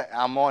I'll pretend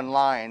I'm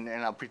online,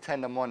 and I'll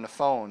pretend I'm on the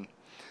phone,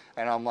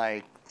 and I'm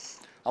like,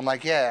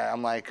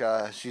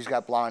 she's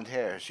got blonde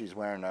hair. She's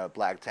wearing a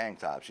black tank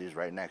top. She's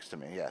right next to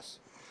me, yes.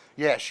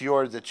 Yeah, she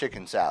ordered the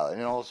chicken salad.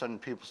 And all of a sudden,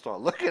 people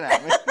start looking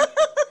at me.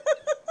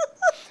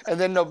 And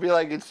then they'll be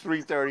like, it's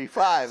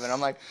 $3.35. And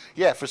I'm like,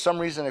 yeah, for some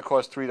reason, it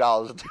costs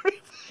 $3.35.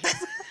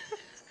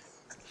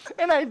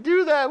 And I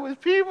do that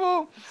with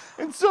people.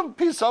 And some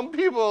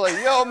people are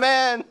like, yo,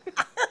 man.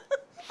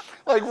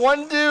 Like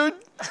one dude,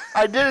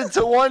 I did it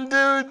to one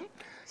dude.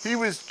 He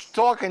was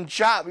talking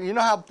chop. You know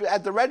how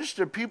at the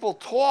register people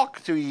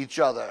talk to each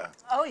other.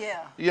 Oh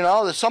yeah.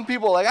 There's some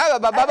people like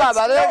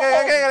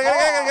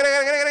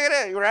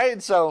right,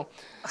 right? So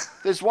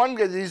these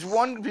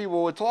one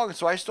people were talking,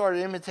 so I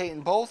started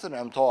imitating both of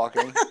them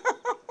talking.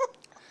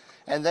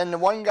 And then the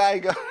one guy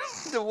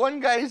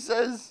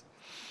says,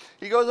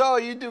 he goes, "Oh,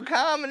 you do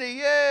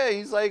comedy?" Yeah.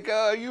 He's like,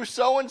 "You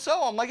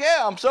so-and-so?" I'm like, "Yeah,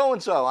 I'm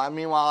so-and-so."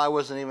 Meanwhile, I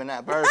wasn't even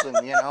that person,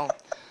 you know.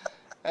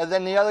 And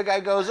then the other guy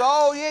goes,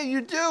 "Oh, yeah,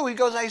 you do." He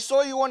goes, "I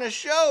saw you on a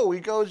show."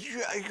 He goes,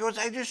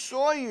 "I just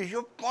saw you.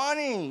 You're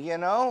funny, you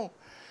know."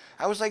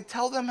 I was like,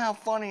 "Tell them how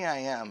funny I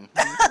am."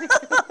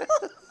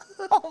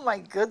 Oh my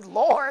good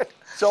Lord.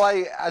 So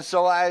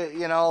I,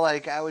 you know,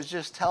 like I was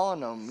just telling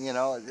them, you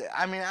know,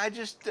 I mean,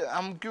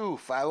 I'm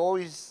goof. I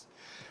always,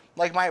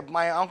 like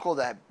my uncle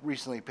that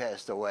recently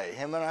passed away,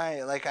 him and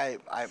I, like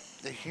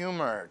the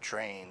humor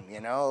train,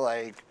 you know,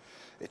 like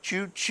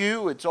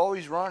choo-choo, it's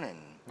always running,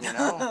 you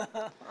know.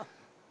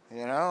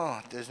 You know,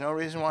 there's no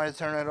reason why to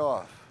turn it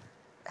off.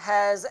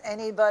 Has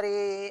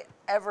anybody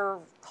ever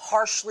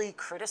harshly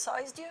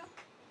criticized you?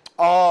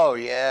 Oh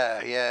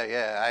yeah.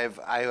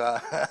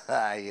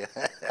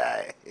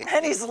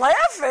 And he's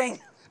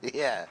laughing.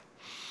 Yeah,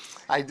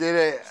 I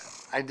did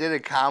a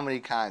comedy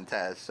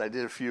contest. I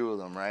did a few of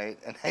them, right?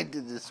 And I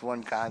did this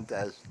one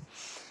contest,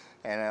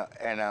 and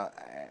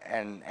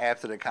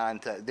after the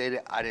contest,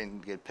 I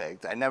didn't get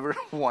picked. I never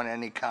won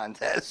any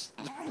contest.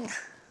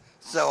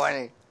 So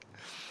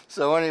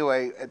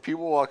anyway,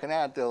 people walking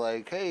out, they're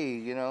like, "Hey,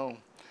 you know,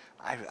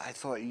 I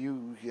thought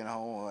you, you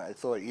know,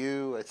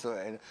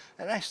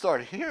 and I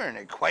started hearing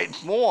it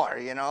quite more,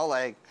 you know,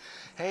 like,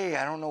 hey,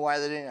 I don't know why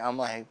they didn't." I'm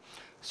like,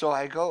 so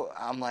I go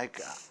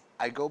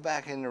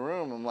back in the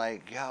room. I'm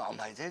like,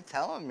 they're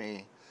telling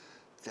me,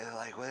 they're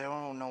like, well, they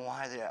don't know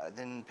why they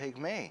didn't pick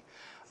me.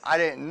 I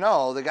didn't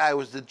know the guy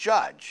was the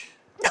judge.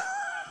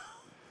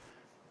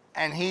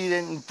 And he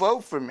didn't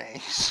vote for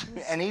me.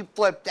 And he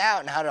flipped out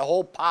and had a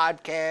whole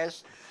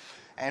podcast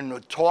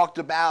and talked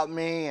about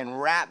me and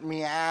rapped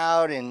me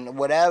out and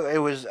whatever. It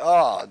was,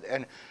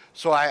 and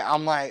so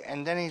I'm like,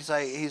 and then he's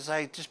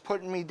like just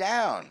putting me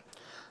down.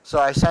 So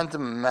I sent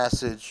him a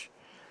message.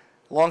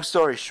 Long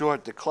story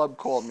short, the club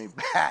called me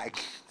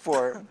back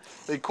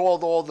they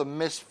called all the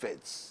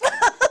misfits.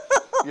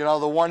 You know,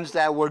 the ones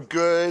that were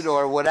good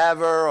or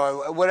whatever,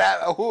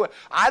 who,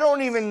 I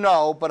don't even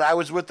know, but I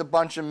was with a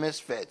bunch of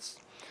misfits.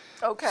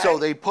 Okay. So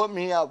they put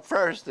me up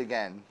first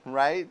again,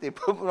 right? They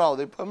put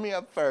me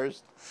up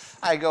first.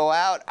 I go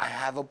out, I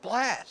have a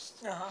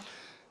blast. Uh-huh.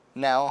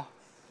 Now,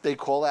 they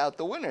call out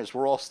the winners.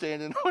 We're all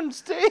standing on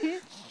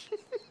stage.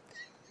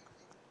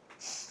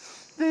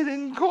 They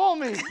didn't call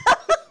me.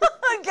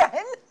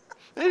 Again?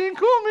 They didn't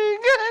call me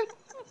again.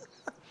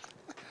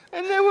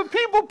 And there were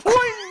people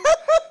pointing.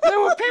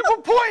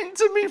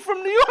 To me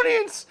from the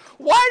audience.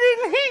 Why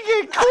didn't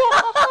he get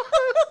called?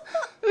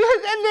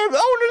 And the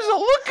owners are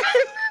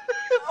looking.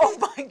 Oh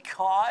my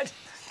God.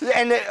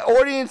 And the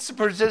audience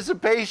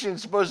participation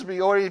is supposed to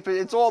be audience, but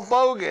it's all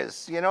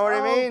bogus. You know what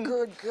I mean? Oh,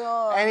 good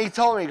God. And he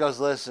told me, he goes,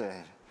 listen.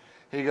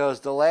 He goes,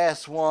 the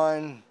last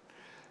one,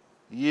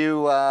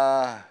 you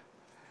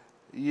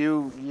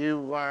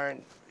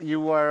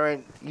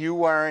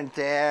weren't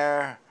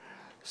there.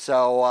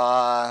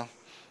 So,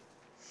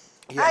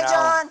 you know. Hi,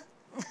 John.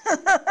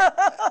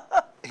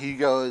 He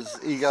goes,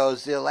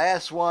 the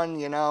last one,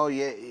 you know,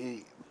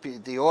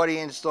 the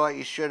audience thought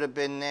you should have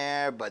been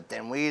there, but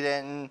then we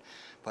didn't.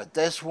 But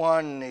this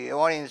one, the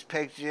audience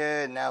picked you,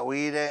 and now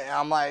we didn't.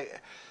 I'm like,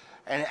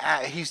 and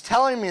he's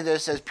telling me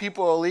this as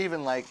people are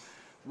leaving, like,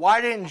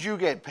 why didn't you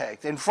get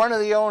picked? In front of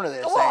the owner,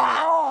 they're saying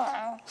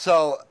it.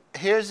 So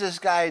here's this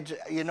guy,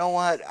 you know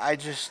what,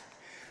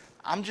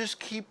 I'm just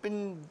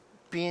keeping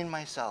being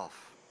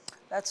myself.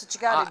 That's what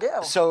you got to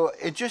do. So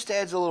it just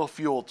adds a little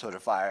fuel to the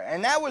fire.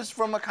 And that was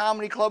from a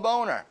comedy club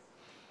owner.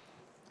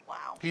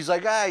 Wow. He's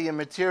like, your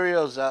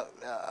material's up.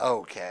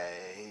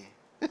 Okay.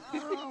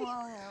 Oh,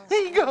 well, yeah.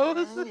 He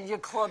goes. Your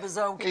club is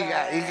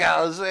okay. He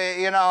goes,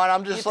 you know, and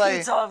I'm just your like.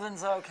 pizza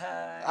oven's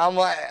okay. I'm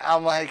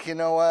like, you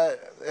know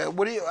what?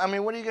 What are you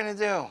gonna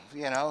do?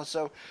 You know,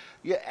 so,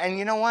 yeah, and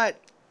you know what?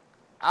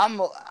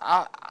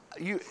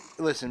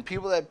 Listen,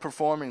 people that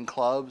perform in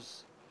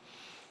clubs,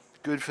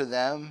 good for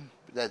them.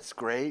 That's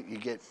great. You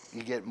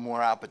get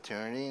more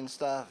opportunity and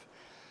stuff.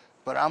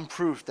 But I'm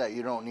proof that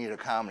you don't need a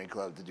comedy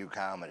club to do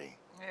comedy.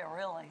 Yeah,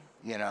 really.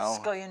 You know.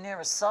 Just go near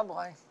a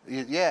Subway.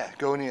 Yeah, yeah.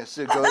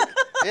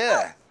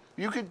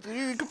 You could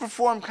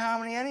perform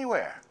comedy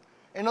anywhere.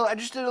 And I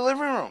just did a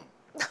living room.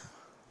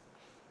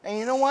 And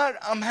you know what?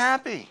 I'm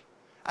happy.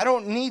 I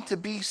don't need to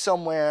be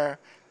somewhere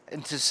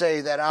and to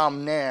say that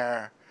I'm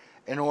there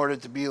in order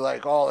to be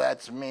like, oh,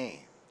 that's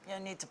me. You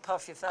don't need to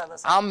puff your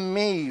feathers. I'm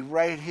me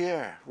right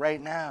here, right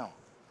now.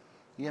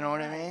 You know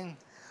what I mean?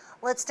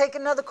 Let's take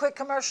another quick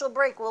commercial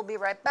break. We'll be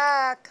right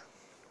back.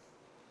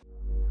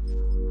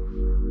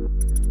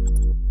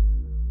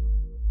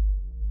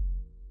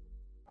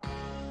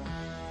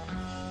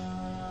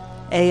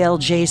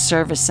 ALJ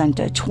Service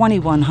Center,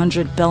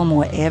 2100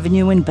 Belmore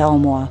Avenue in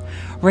Belmore.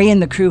 Ray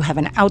and the crew have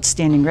an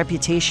outstanding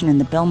reputation in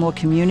the Belmore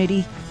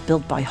community,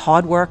 built by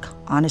hard work,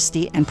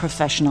 honesty, and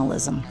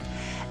professionalism.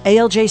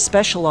 ALJ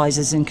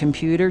specializes in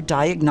computer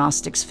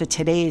diagnostics for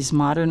today's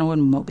modern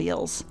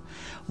automobiles.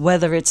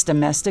 Whether it's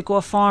domestic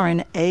or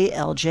foreign,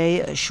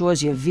 ALJ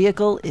assures your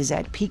vehicle is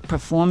at peak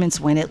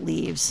performance when it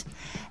leaves.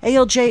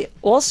 ALJ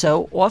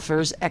also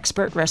offers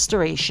expert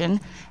restoration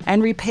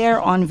and repair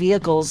on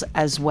vehicles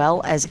as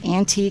well as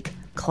antique,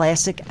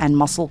 classic, and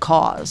muscle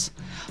cars.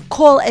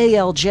 Call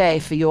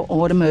ALJ for your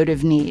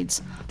automotive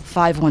needs.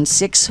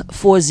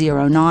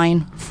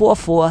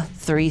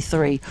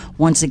 516-409-4433.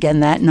 Once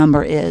again, that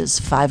number is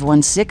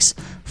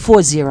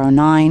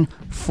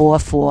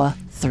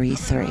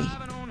 516-409-4433.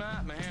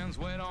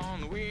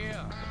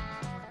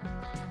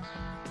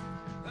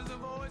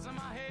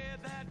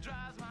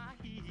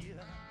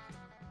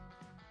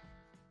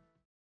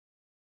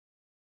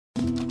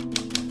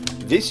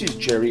 This is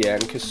Jerry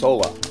Ann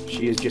Casola.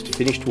 She has just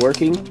finished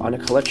working on a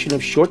collection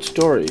of short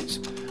stories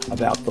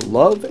about the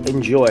love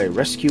and joy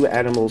rescue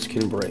animals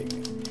can bring.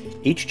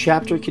 Each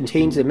chapter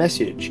contains a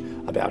message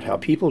about how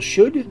people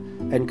should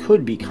and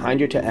could be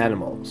kinder to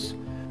animals.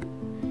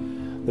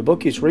 The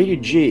book is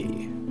rated G,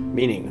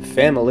 meaning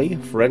family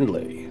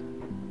friendly.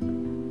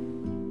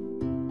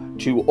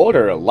 To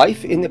order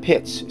Life in the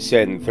Pits,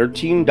 send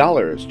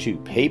 $13 to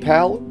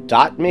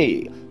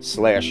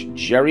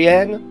paypal.me/Jerry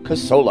Ann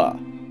Casola.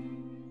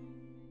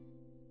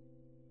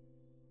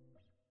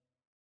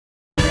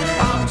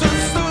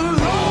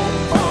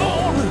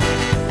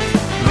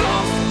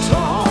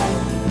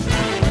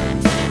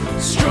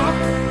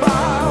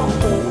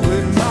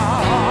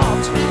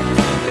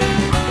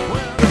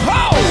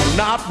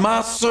 Not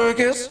my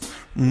circus,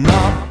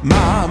 not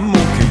my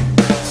monkey.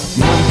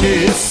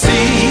 Monkey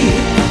see,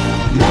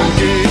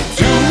 monkey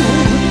do,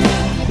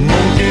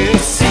 monkey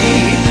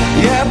see.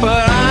 Yeah,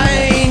 but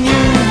I ain't you.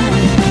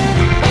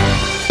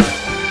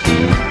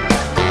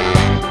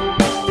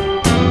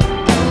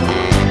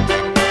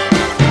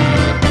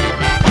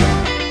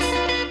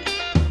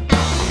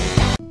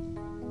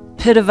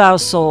 Pit of Our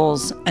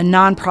Souls, a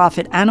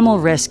nonprofit animal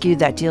rescue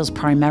that deals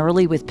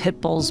primarily with pit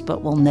bulls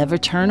but will never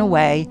turn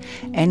away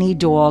any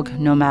dog,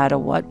 no matter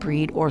what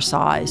breed or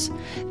size.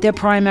 Their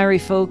primary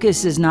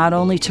focus is not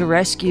only to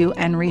rescue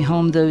and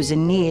rehome those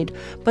in need,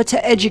 but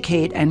to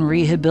educate and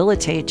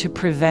rehabilitate to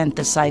prevent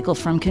the cycle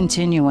from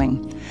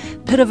continuing.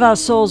 Pit of Our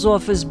Souls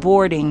offers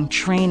boarding,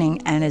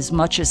 training, and as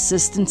much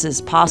assistance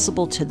as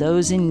possible to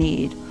those in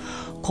need.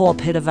 Call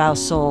Pit of Our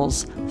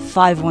Souls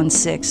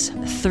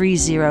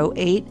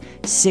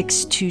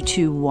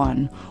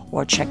 516-308-6221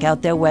 or check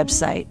out their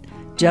website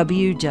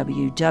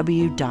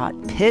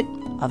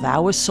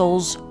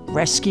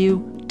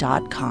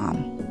www.pitofoursoulsrescue.com.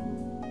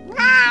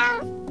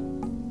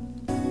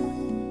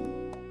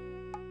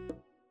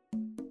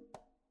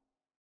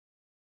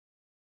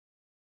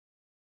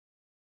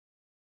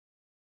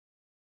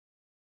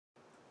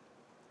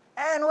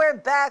 And we're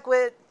back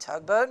with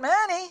Tugboat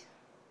Manny.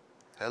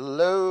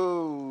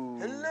 Hello.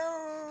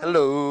 Hello.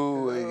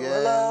 Hello again.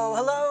 Hello,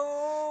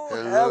 hello.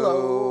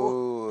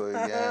 Hello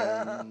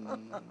again.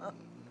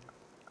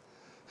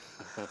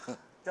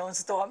 Don't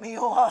start me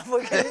off.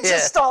 We're going to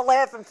just start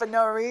laughing for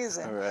no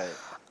reason. All right.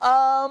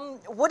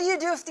 What do you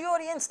do if the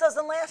audience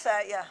doesn't laugh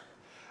at you?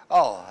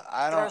 Oh,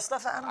 I don't. Throw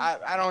stuff at them?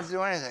 I don't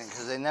do anything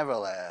because they never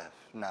laugh.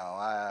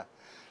 No.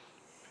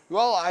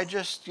 Well, I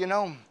just,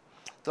 the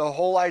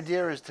whole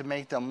idea is to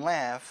make them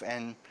laugh,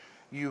 and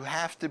you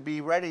have to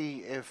be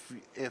ready.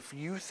 If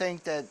you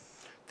think that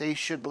they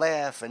should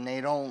laugh and they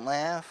don't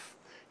laugh,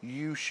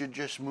 you should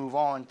just move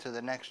on to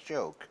the next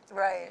joke.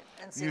 Right.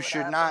 And see you what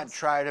should happens. not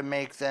try to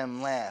make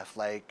them laugh.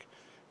 Like,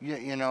 you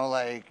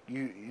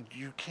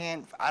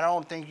can't. I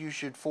don't think you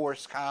should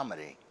force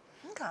comedy.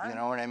 Okay. You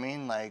know what I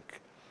mean?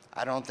 Like,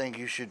 I don't think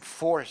you should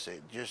force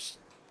it. Just,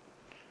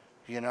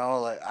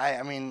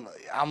 I mean,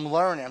 I'm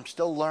learning. I'm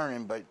still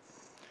learning, but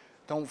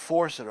don't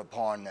force it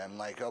upon them.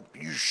 Like, oh,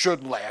 you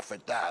should laugh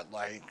at that.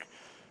 Like,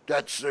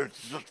 it's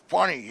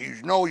funny. You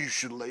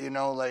should.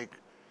 Like.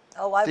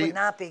 Oh, I would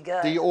not be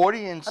good. The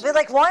audience. I'd be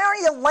like, why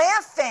aren't you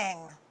laughing?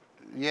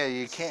 Yeah,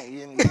 you can't.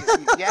 You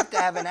have to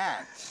have an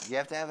act. You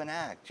have to have an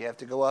act. You have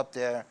to go up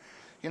there.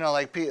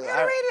 Like people. You're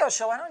a radio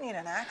show. I don't need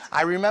an act.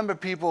 I remember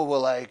people were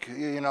like,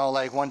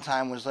 like one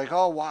time was like,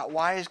 oh,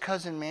 why is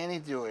Cousin Manny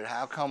do it?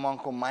 How come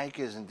Uncle Mike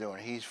isn't doing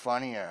it? He's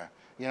funnier.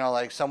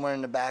 Like somewhere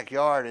in the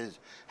backyard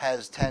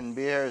has 10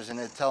 beers and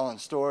they're telling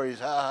stories.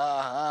 Ha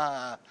ha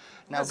ha.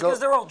 Now that's because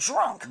they're all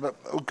drunk. But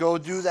go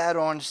do that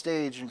on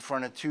stage in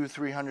front of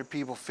 200-300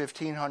 people,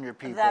 1,500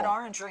 people. That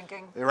aren't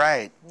drinking.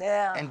 Right.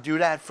 Yeah. And do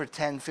that for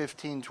 10,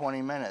 15,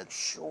 20 minutes.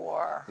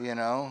 Sure.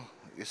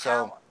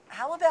 So.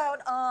 How about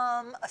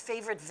a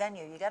favorite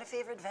venue? You got a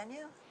favorite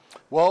venue?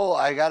 Well,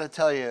 I got to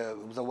tell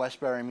you, the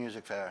Westbury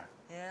Music Fair.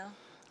 Yeah.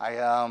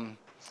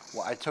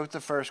 I took the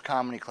first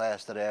comedy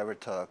class that I ever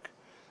took.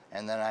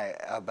 And then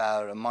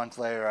about a month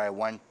later, I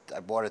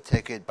bought a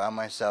ticket by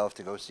myself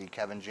to go see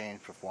Kevin James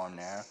perform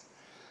there.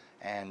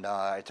 And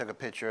I took a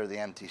picture of the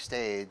empty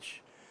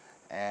stage,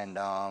 and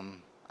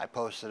I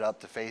posted up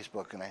to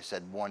Facebook, and I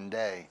said, one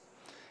day.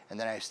 And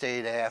then I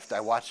stayed after. I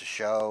watched the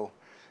show,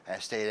 and I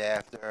stayed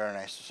after, and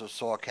I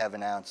saw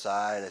Kevin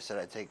outside. I said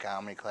I'd take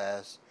comedy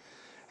class.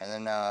 And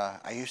then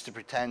I used to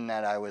pretend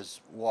that I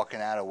was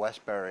walking out of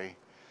Westbury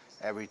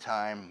every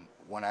time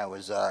when I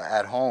was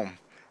at home,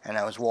 and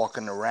I was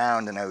walking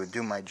around and I would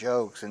do my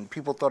jokes, and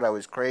people thought I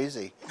was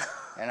crazy.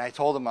 And I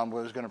told them I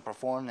was going to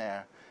perform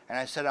there. And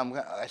I said,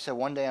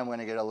 one day I'm going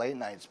to get a late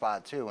night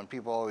spot too. And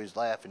people always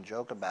laugh and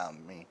joke about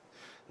me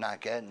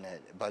not getting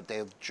it, but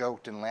they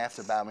joked and laughed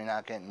about me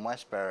not getting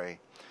Westbury.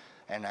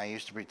 And I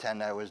used to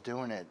pretend I was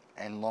doing it.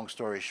 And long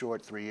story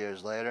short, 3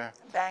 years later,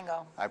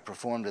 Bango. I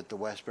performed at the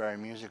Westbury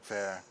Music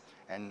Fair,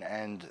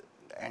 and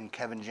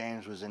Kevin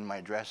James was in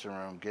my dressing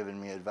room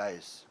giving me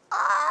advice.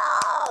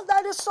 Ah,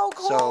 that is so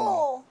cool.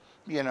 So,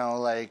 you know,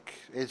 like,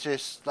 it's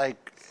just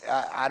like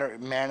I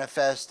don't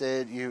manifest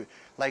it. You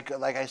like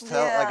I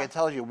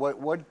tell you,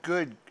 what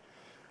good,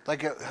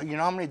 like, you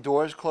know how many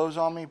doors close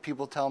on me?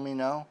 People tell me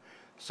no.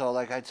 So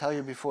like I tell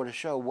you before the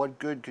show, what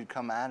good could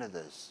come out of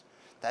this?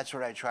 That's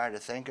what I try to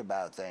think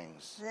about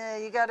things. Yeah,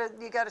 you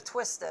gotta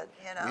twist it,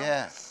 you know.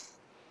 Yeah.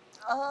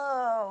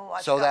 Oh,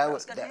 I so forgot what I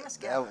was gonna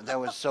ask you. that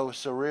was so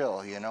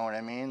surreal, you know what I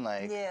mean?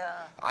 Like, yeah.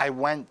 I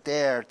went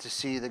there to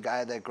see the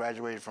guy that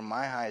graduated from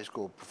my high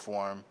school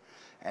perform,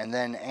 and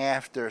then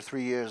after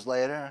 3 years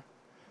later,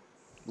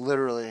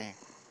 literally,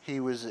 he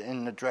was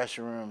in the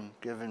dressing room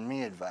giving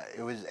me advice.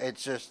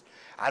 It's just,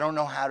 I don't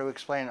know how to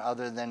explain it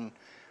other than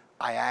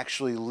I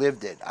actually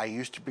lived it. I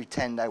used to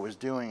pretend I was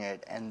doing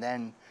it, and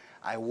then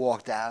I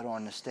walked out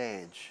on the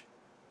stage,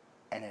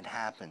 and it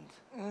happened.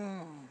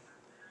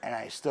 And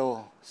I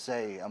still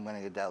say I'm going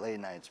to get that late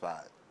night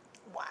spot.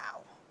 Wow.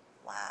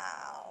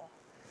 Wow.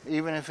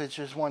 Even if it's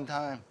just one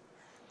time.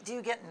 Do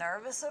you get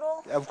nervous at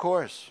all? Of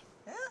course.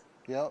 Yeah?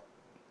 Yep.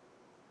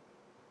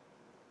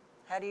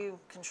 How do you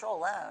control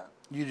that?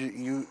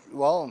 You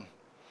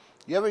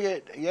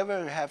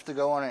ever have to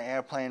go on an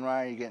airplane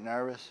ride, you get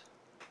nervous?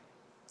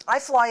 I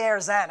fly Air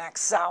Xanax,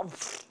 so.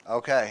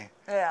 Okay.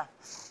 Yeah.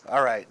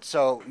 All right.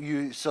 So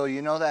you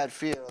know that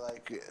feel,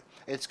 like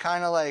it's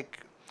kind of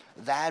like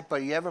that,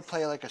 but you ever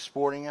play like a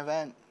sporting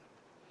event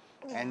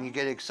and you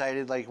get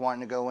excited like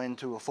wanting to go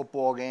into a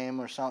football game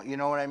or something, you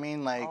know what I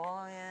mean? Like,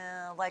 oh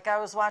yeah, like I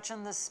was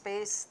watching the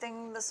space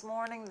thing this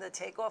morning, the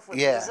takeoff with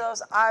Yeah.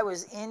 Bezos. I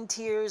was in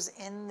tears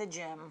in the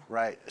gym.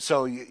 right.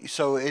 So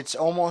it's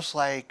almost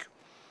like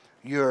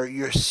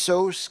you're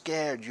so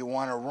scared you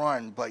want to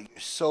run, but you're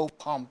so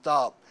pumped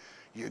up.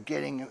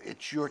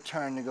 It's your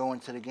turn to go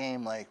into the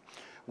game. Like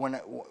when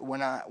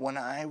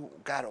I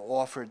got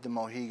offered the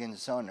Mohegan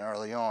Sun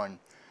early on.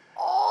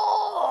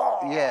 Oh.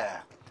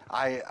 Yeah,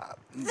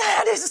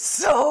 That is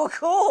so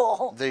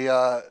cool.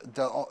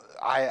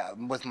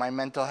 With my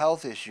mental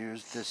health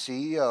issues, the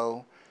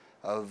CEO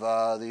of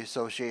the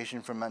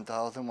Association for Mental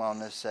Health and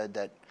Wellness said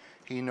that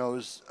he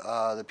knows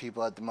the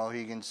people at the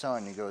Mohegan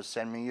Sun. He goes,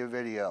 send me your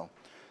video.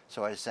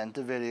 So I sent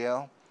the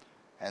video,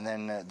 and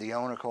then the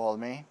owner called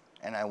me,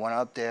 and I went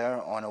up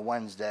there on a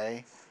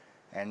Wednesday,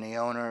 and the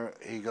owner,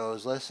 he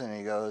goes, listen,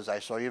 he goes, I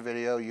saw your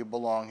video, you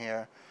belong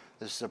here.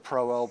 This is a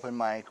pro open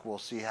mic. We'll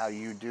see how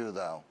you do,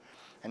 though.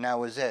 And that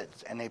was it.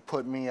 And they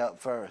put me up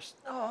first.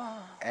 Oh.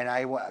 And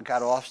I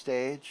got off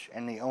stage,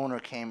 and the owner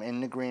came in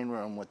the green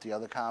room with the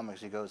other comics.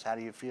 He goes, how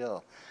do you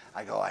feel?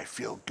 I go, I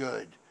feel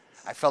good.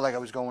 I felt like I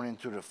was going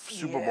into the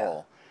Super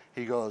Bowl.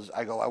 He goes,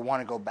 I go, I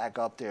want to go back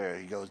up there.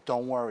 He goes,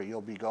 don't worry,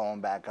 you'll be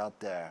going back up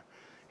there.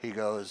 He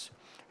goes,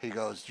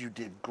 you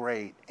did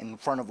great. In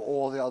front of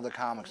all the other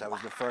comics, I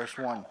was the first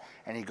one.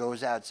 And he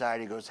goes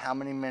outside, he goes, how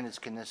many minutes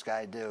can this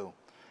guy do?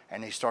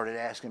 And he started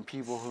asking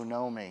people who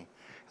know me.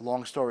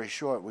 Long story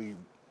short, we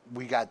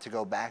got to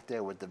go back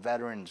there with the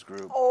veterans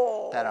group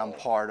that I'm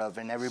part of,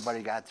 and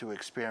everybody got to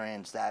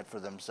experience that for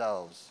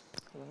themselves.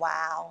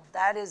 Wow,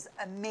 that is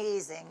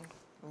amazing.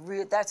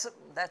 That's a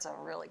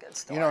really good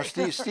story. You know,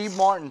 Steve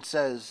Martin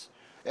says,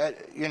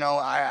 you know,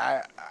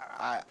 I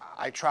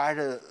try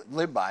to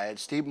live by it.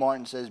 Steve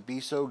Martin says, be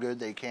so good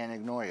they can't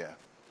ignore you.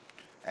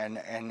 And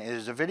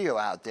there's a video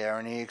out there,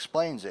 and he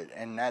explains it,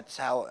 and that's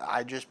how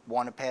I just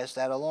want to pass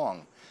that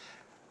along.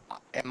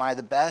 Am I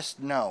the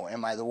best? No.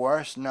 Am I the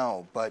worst?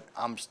 No. But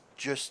I'm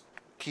just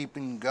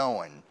keeping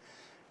going.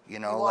 You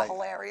know, you are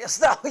hilarious,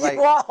 though.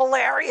 You are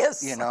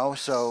hilarious. You know,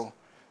 so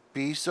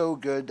be so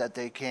good that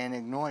they can't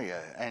ignore you.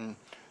 And,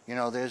 you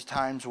know, there's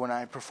times when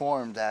I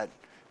perform that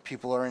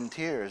people are in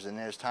tears, and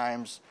there's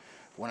times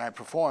when I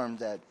perform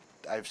that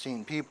I've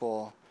seen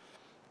people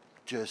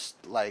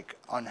just like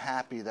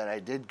unhappy that I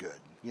did good.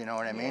 You know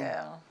what I mean?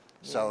 Yeah.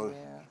 So,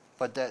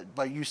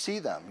 but you see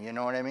them. You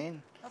know what I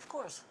mean? Of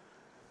course.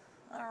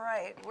 All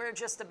right, we're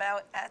just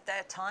about at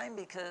that time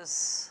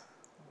because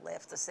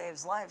Laughter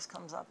Saves Lives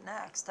comes up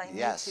next. I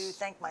need to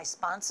thank my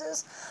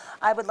sponsors.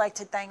 I would like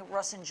to thank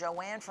Russ and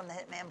Joanne from the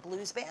Hitman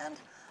Blues Band.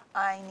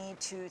 I need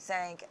to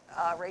thank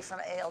Ray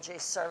from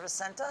ALJ Service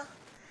Center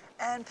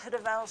and Pit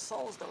of Our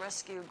Souls, the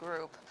rescue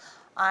group.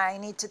 I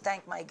need to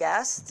thank my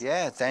guest.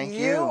 Yeah, thank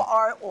you. You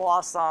are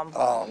awesome.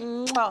 Oh,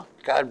 Mwah.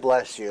 God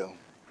bless you.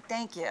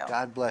 Thank you.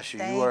 God bless you.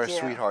 Thank you are a you.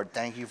 sweetheart.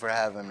 Thank you for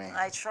having me.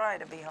 I try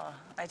to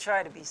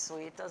be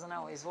sweet. Doesn't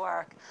always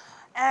work.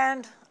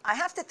 And I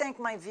have to thank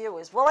my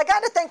viewers. Well, I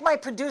got to thank my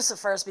producer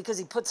first because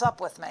he puts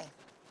up with me.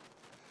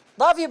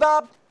 Love you,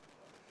 Bob.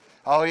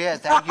 Oh, yeah,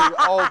 thank you.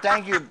 Oh,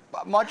 thank you.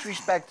 Much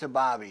respect to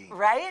Bobby.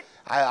 Right?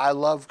 I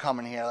love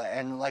coming here.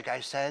 And like I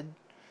said,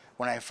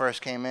 when I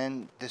first came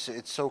in,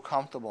 it's so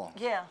comfortable.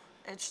 Yeah,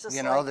 it's just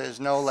there's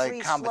no like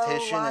free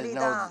competition. flow,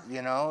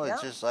 There's no,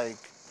 it's just like.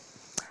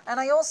 And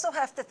I also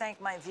have to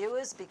thank my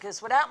viewers,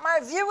 because without my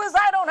viewers,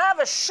 I don't have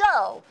a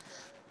show.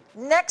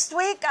 Next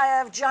week, I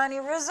have Johnny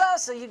Rizzo,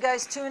 so you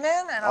guys tune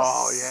in, and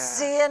I'll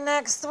see you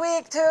next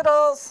week.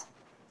 Toodles.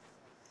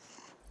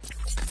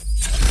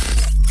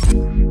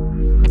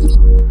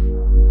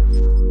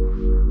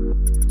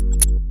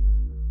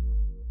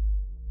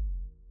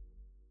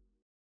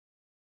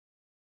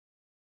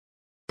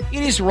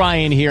 It is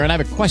Ryan here, and I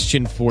have a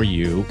question for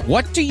you.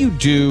 What do you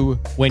do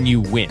when you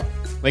win?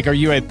 Like, are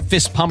you a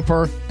fist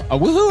pumper, a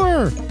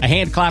woo-hooer, a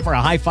hand clapper,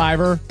 a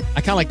high-fiver?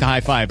 I kind of like the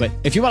high-five, but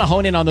if you want to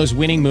hone in on those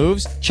winning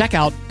moves, check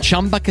out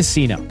Chumba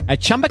Casino. At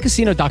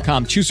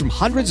ChumbaCasino.com, choose from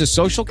hundreds of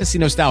social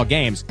casino-style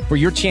games for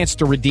your chance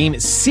to redeem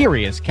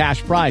serious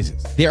cash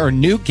prizes. There are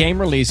new game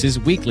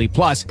releases weekly,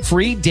 plus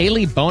free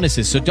daily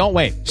bonuses, so don't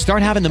wait.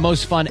 Start having the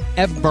most fun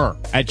ever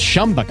at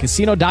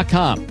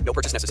ChumbaCasino.com. No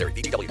purchase necessary.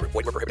 VGW. Void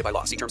where prohibited by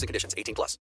law. See terms and conditions. 18+.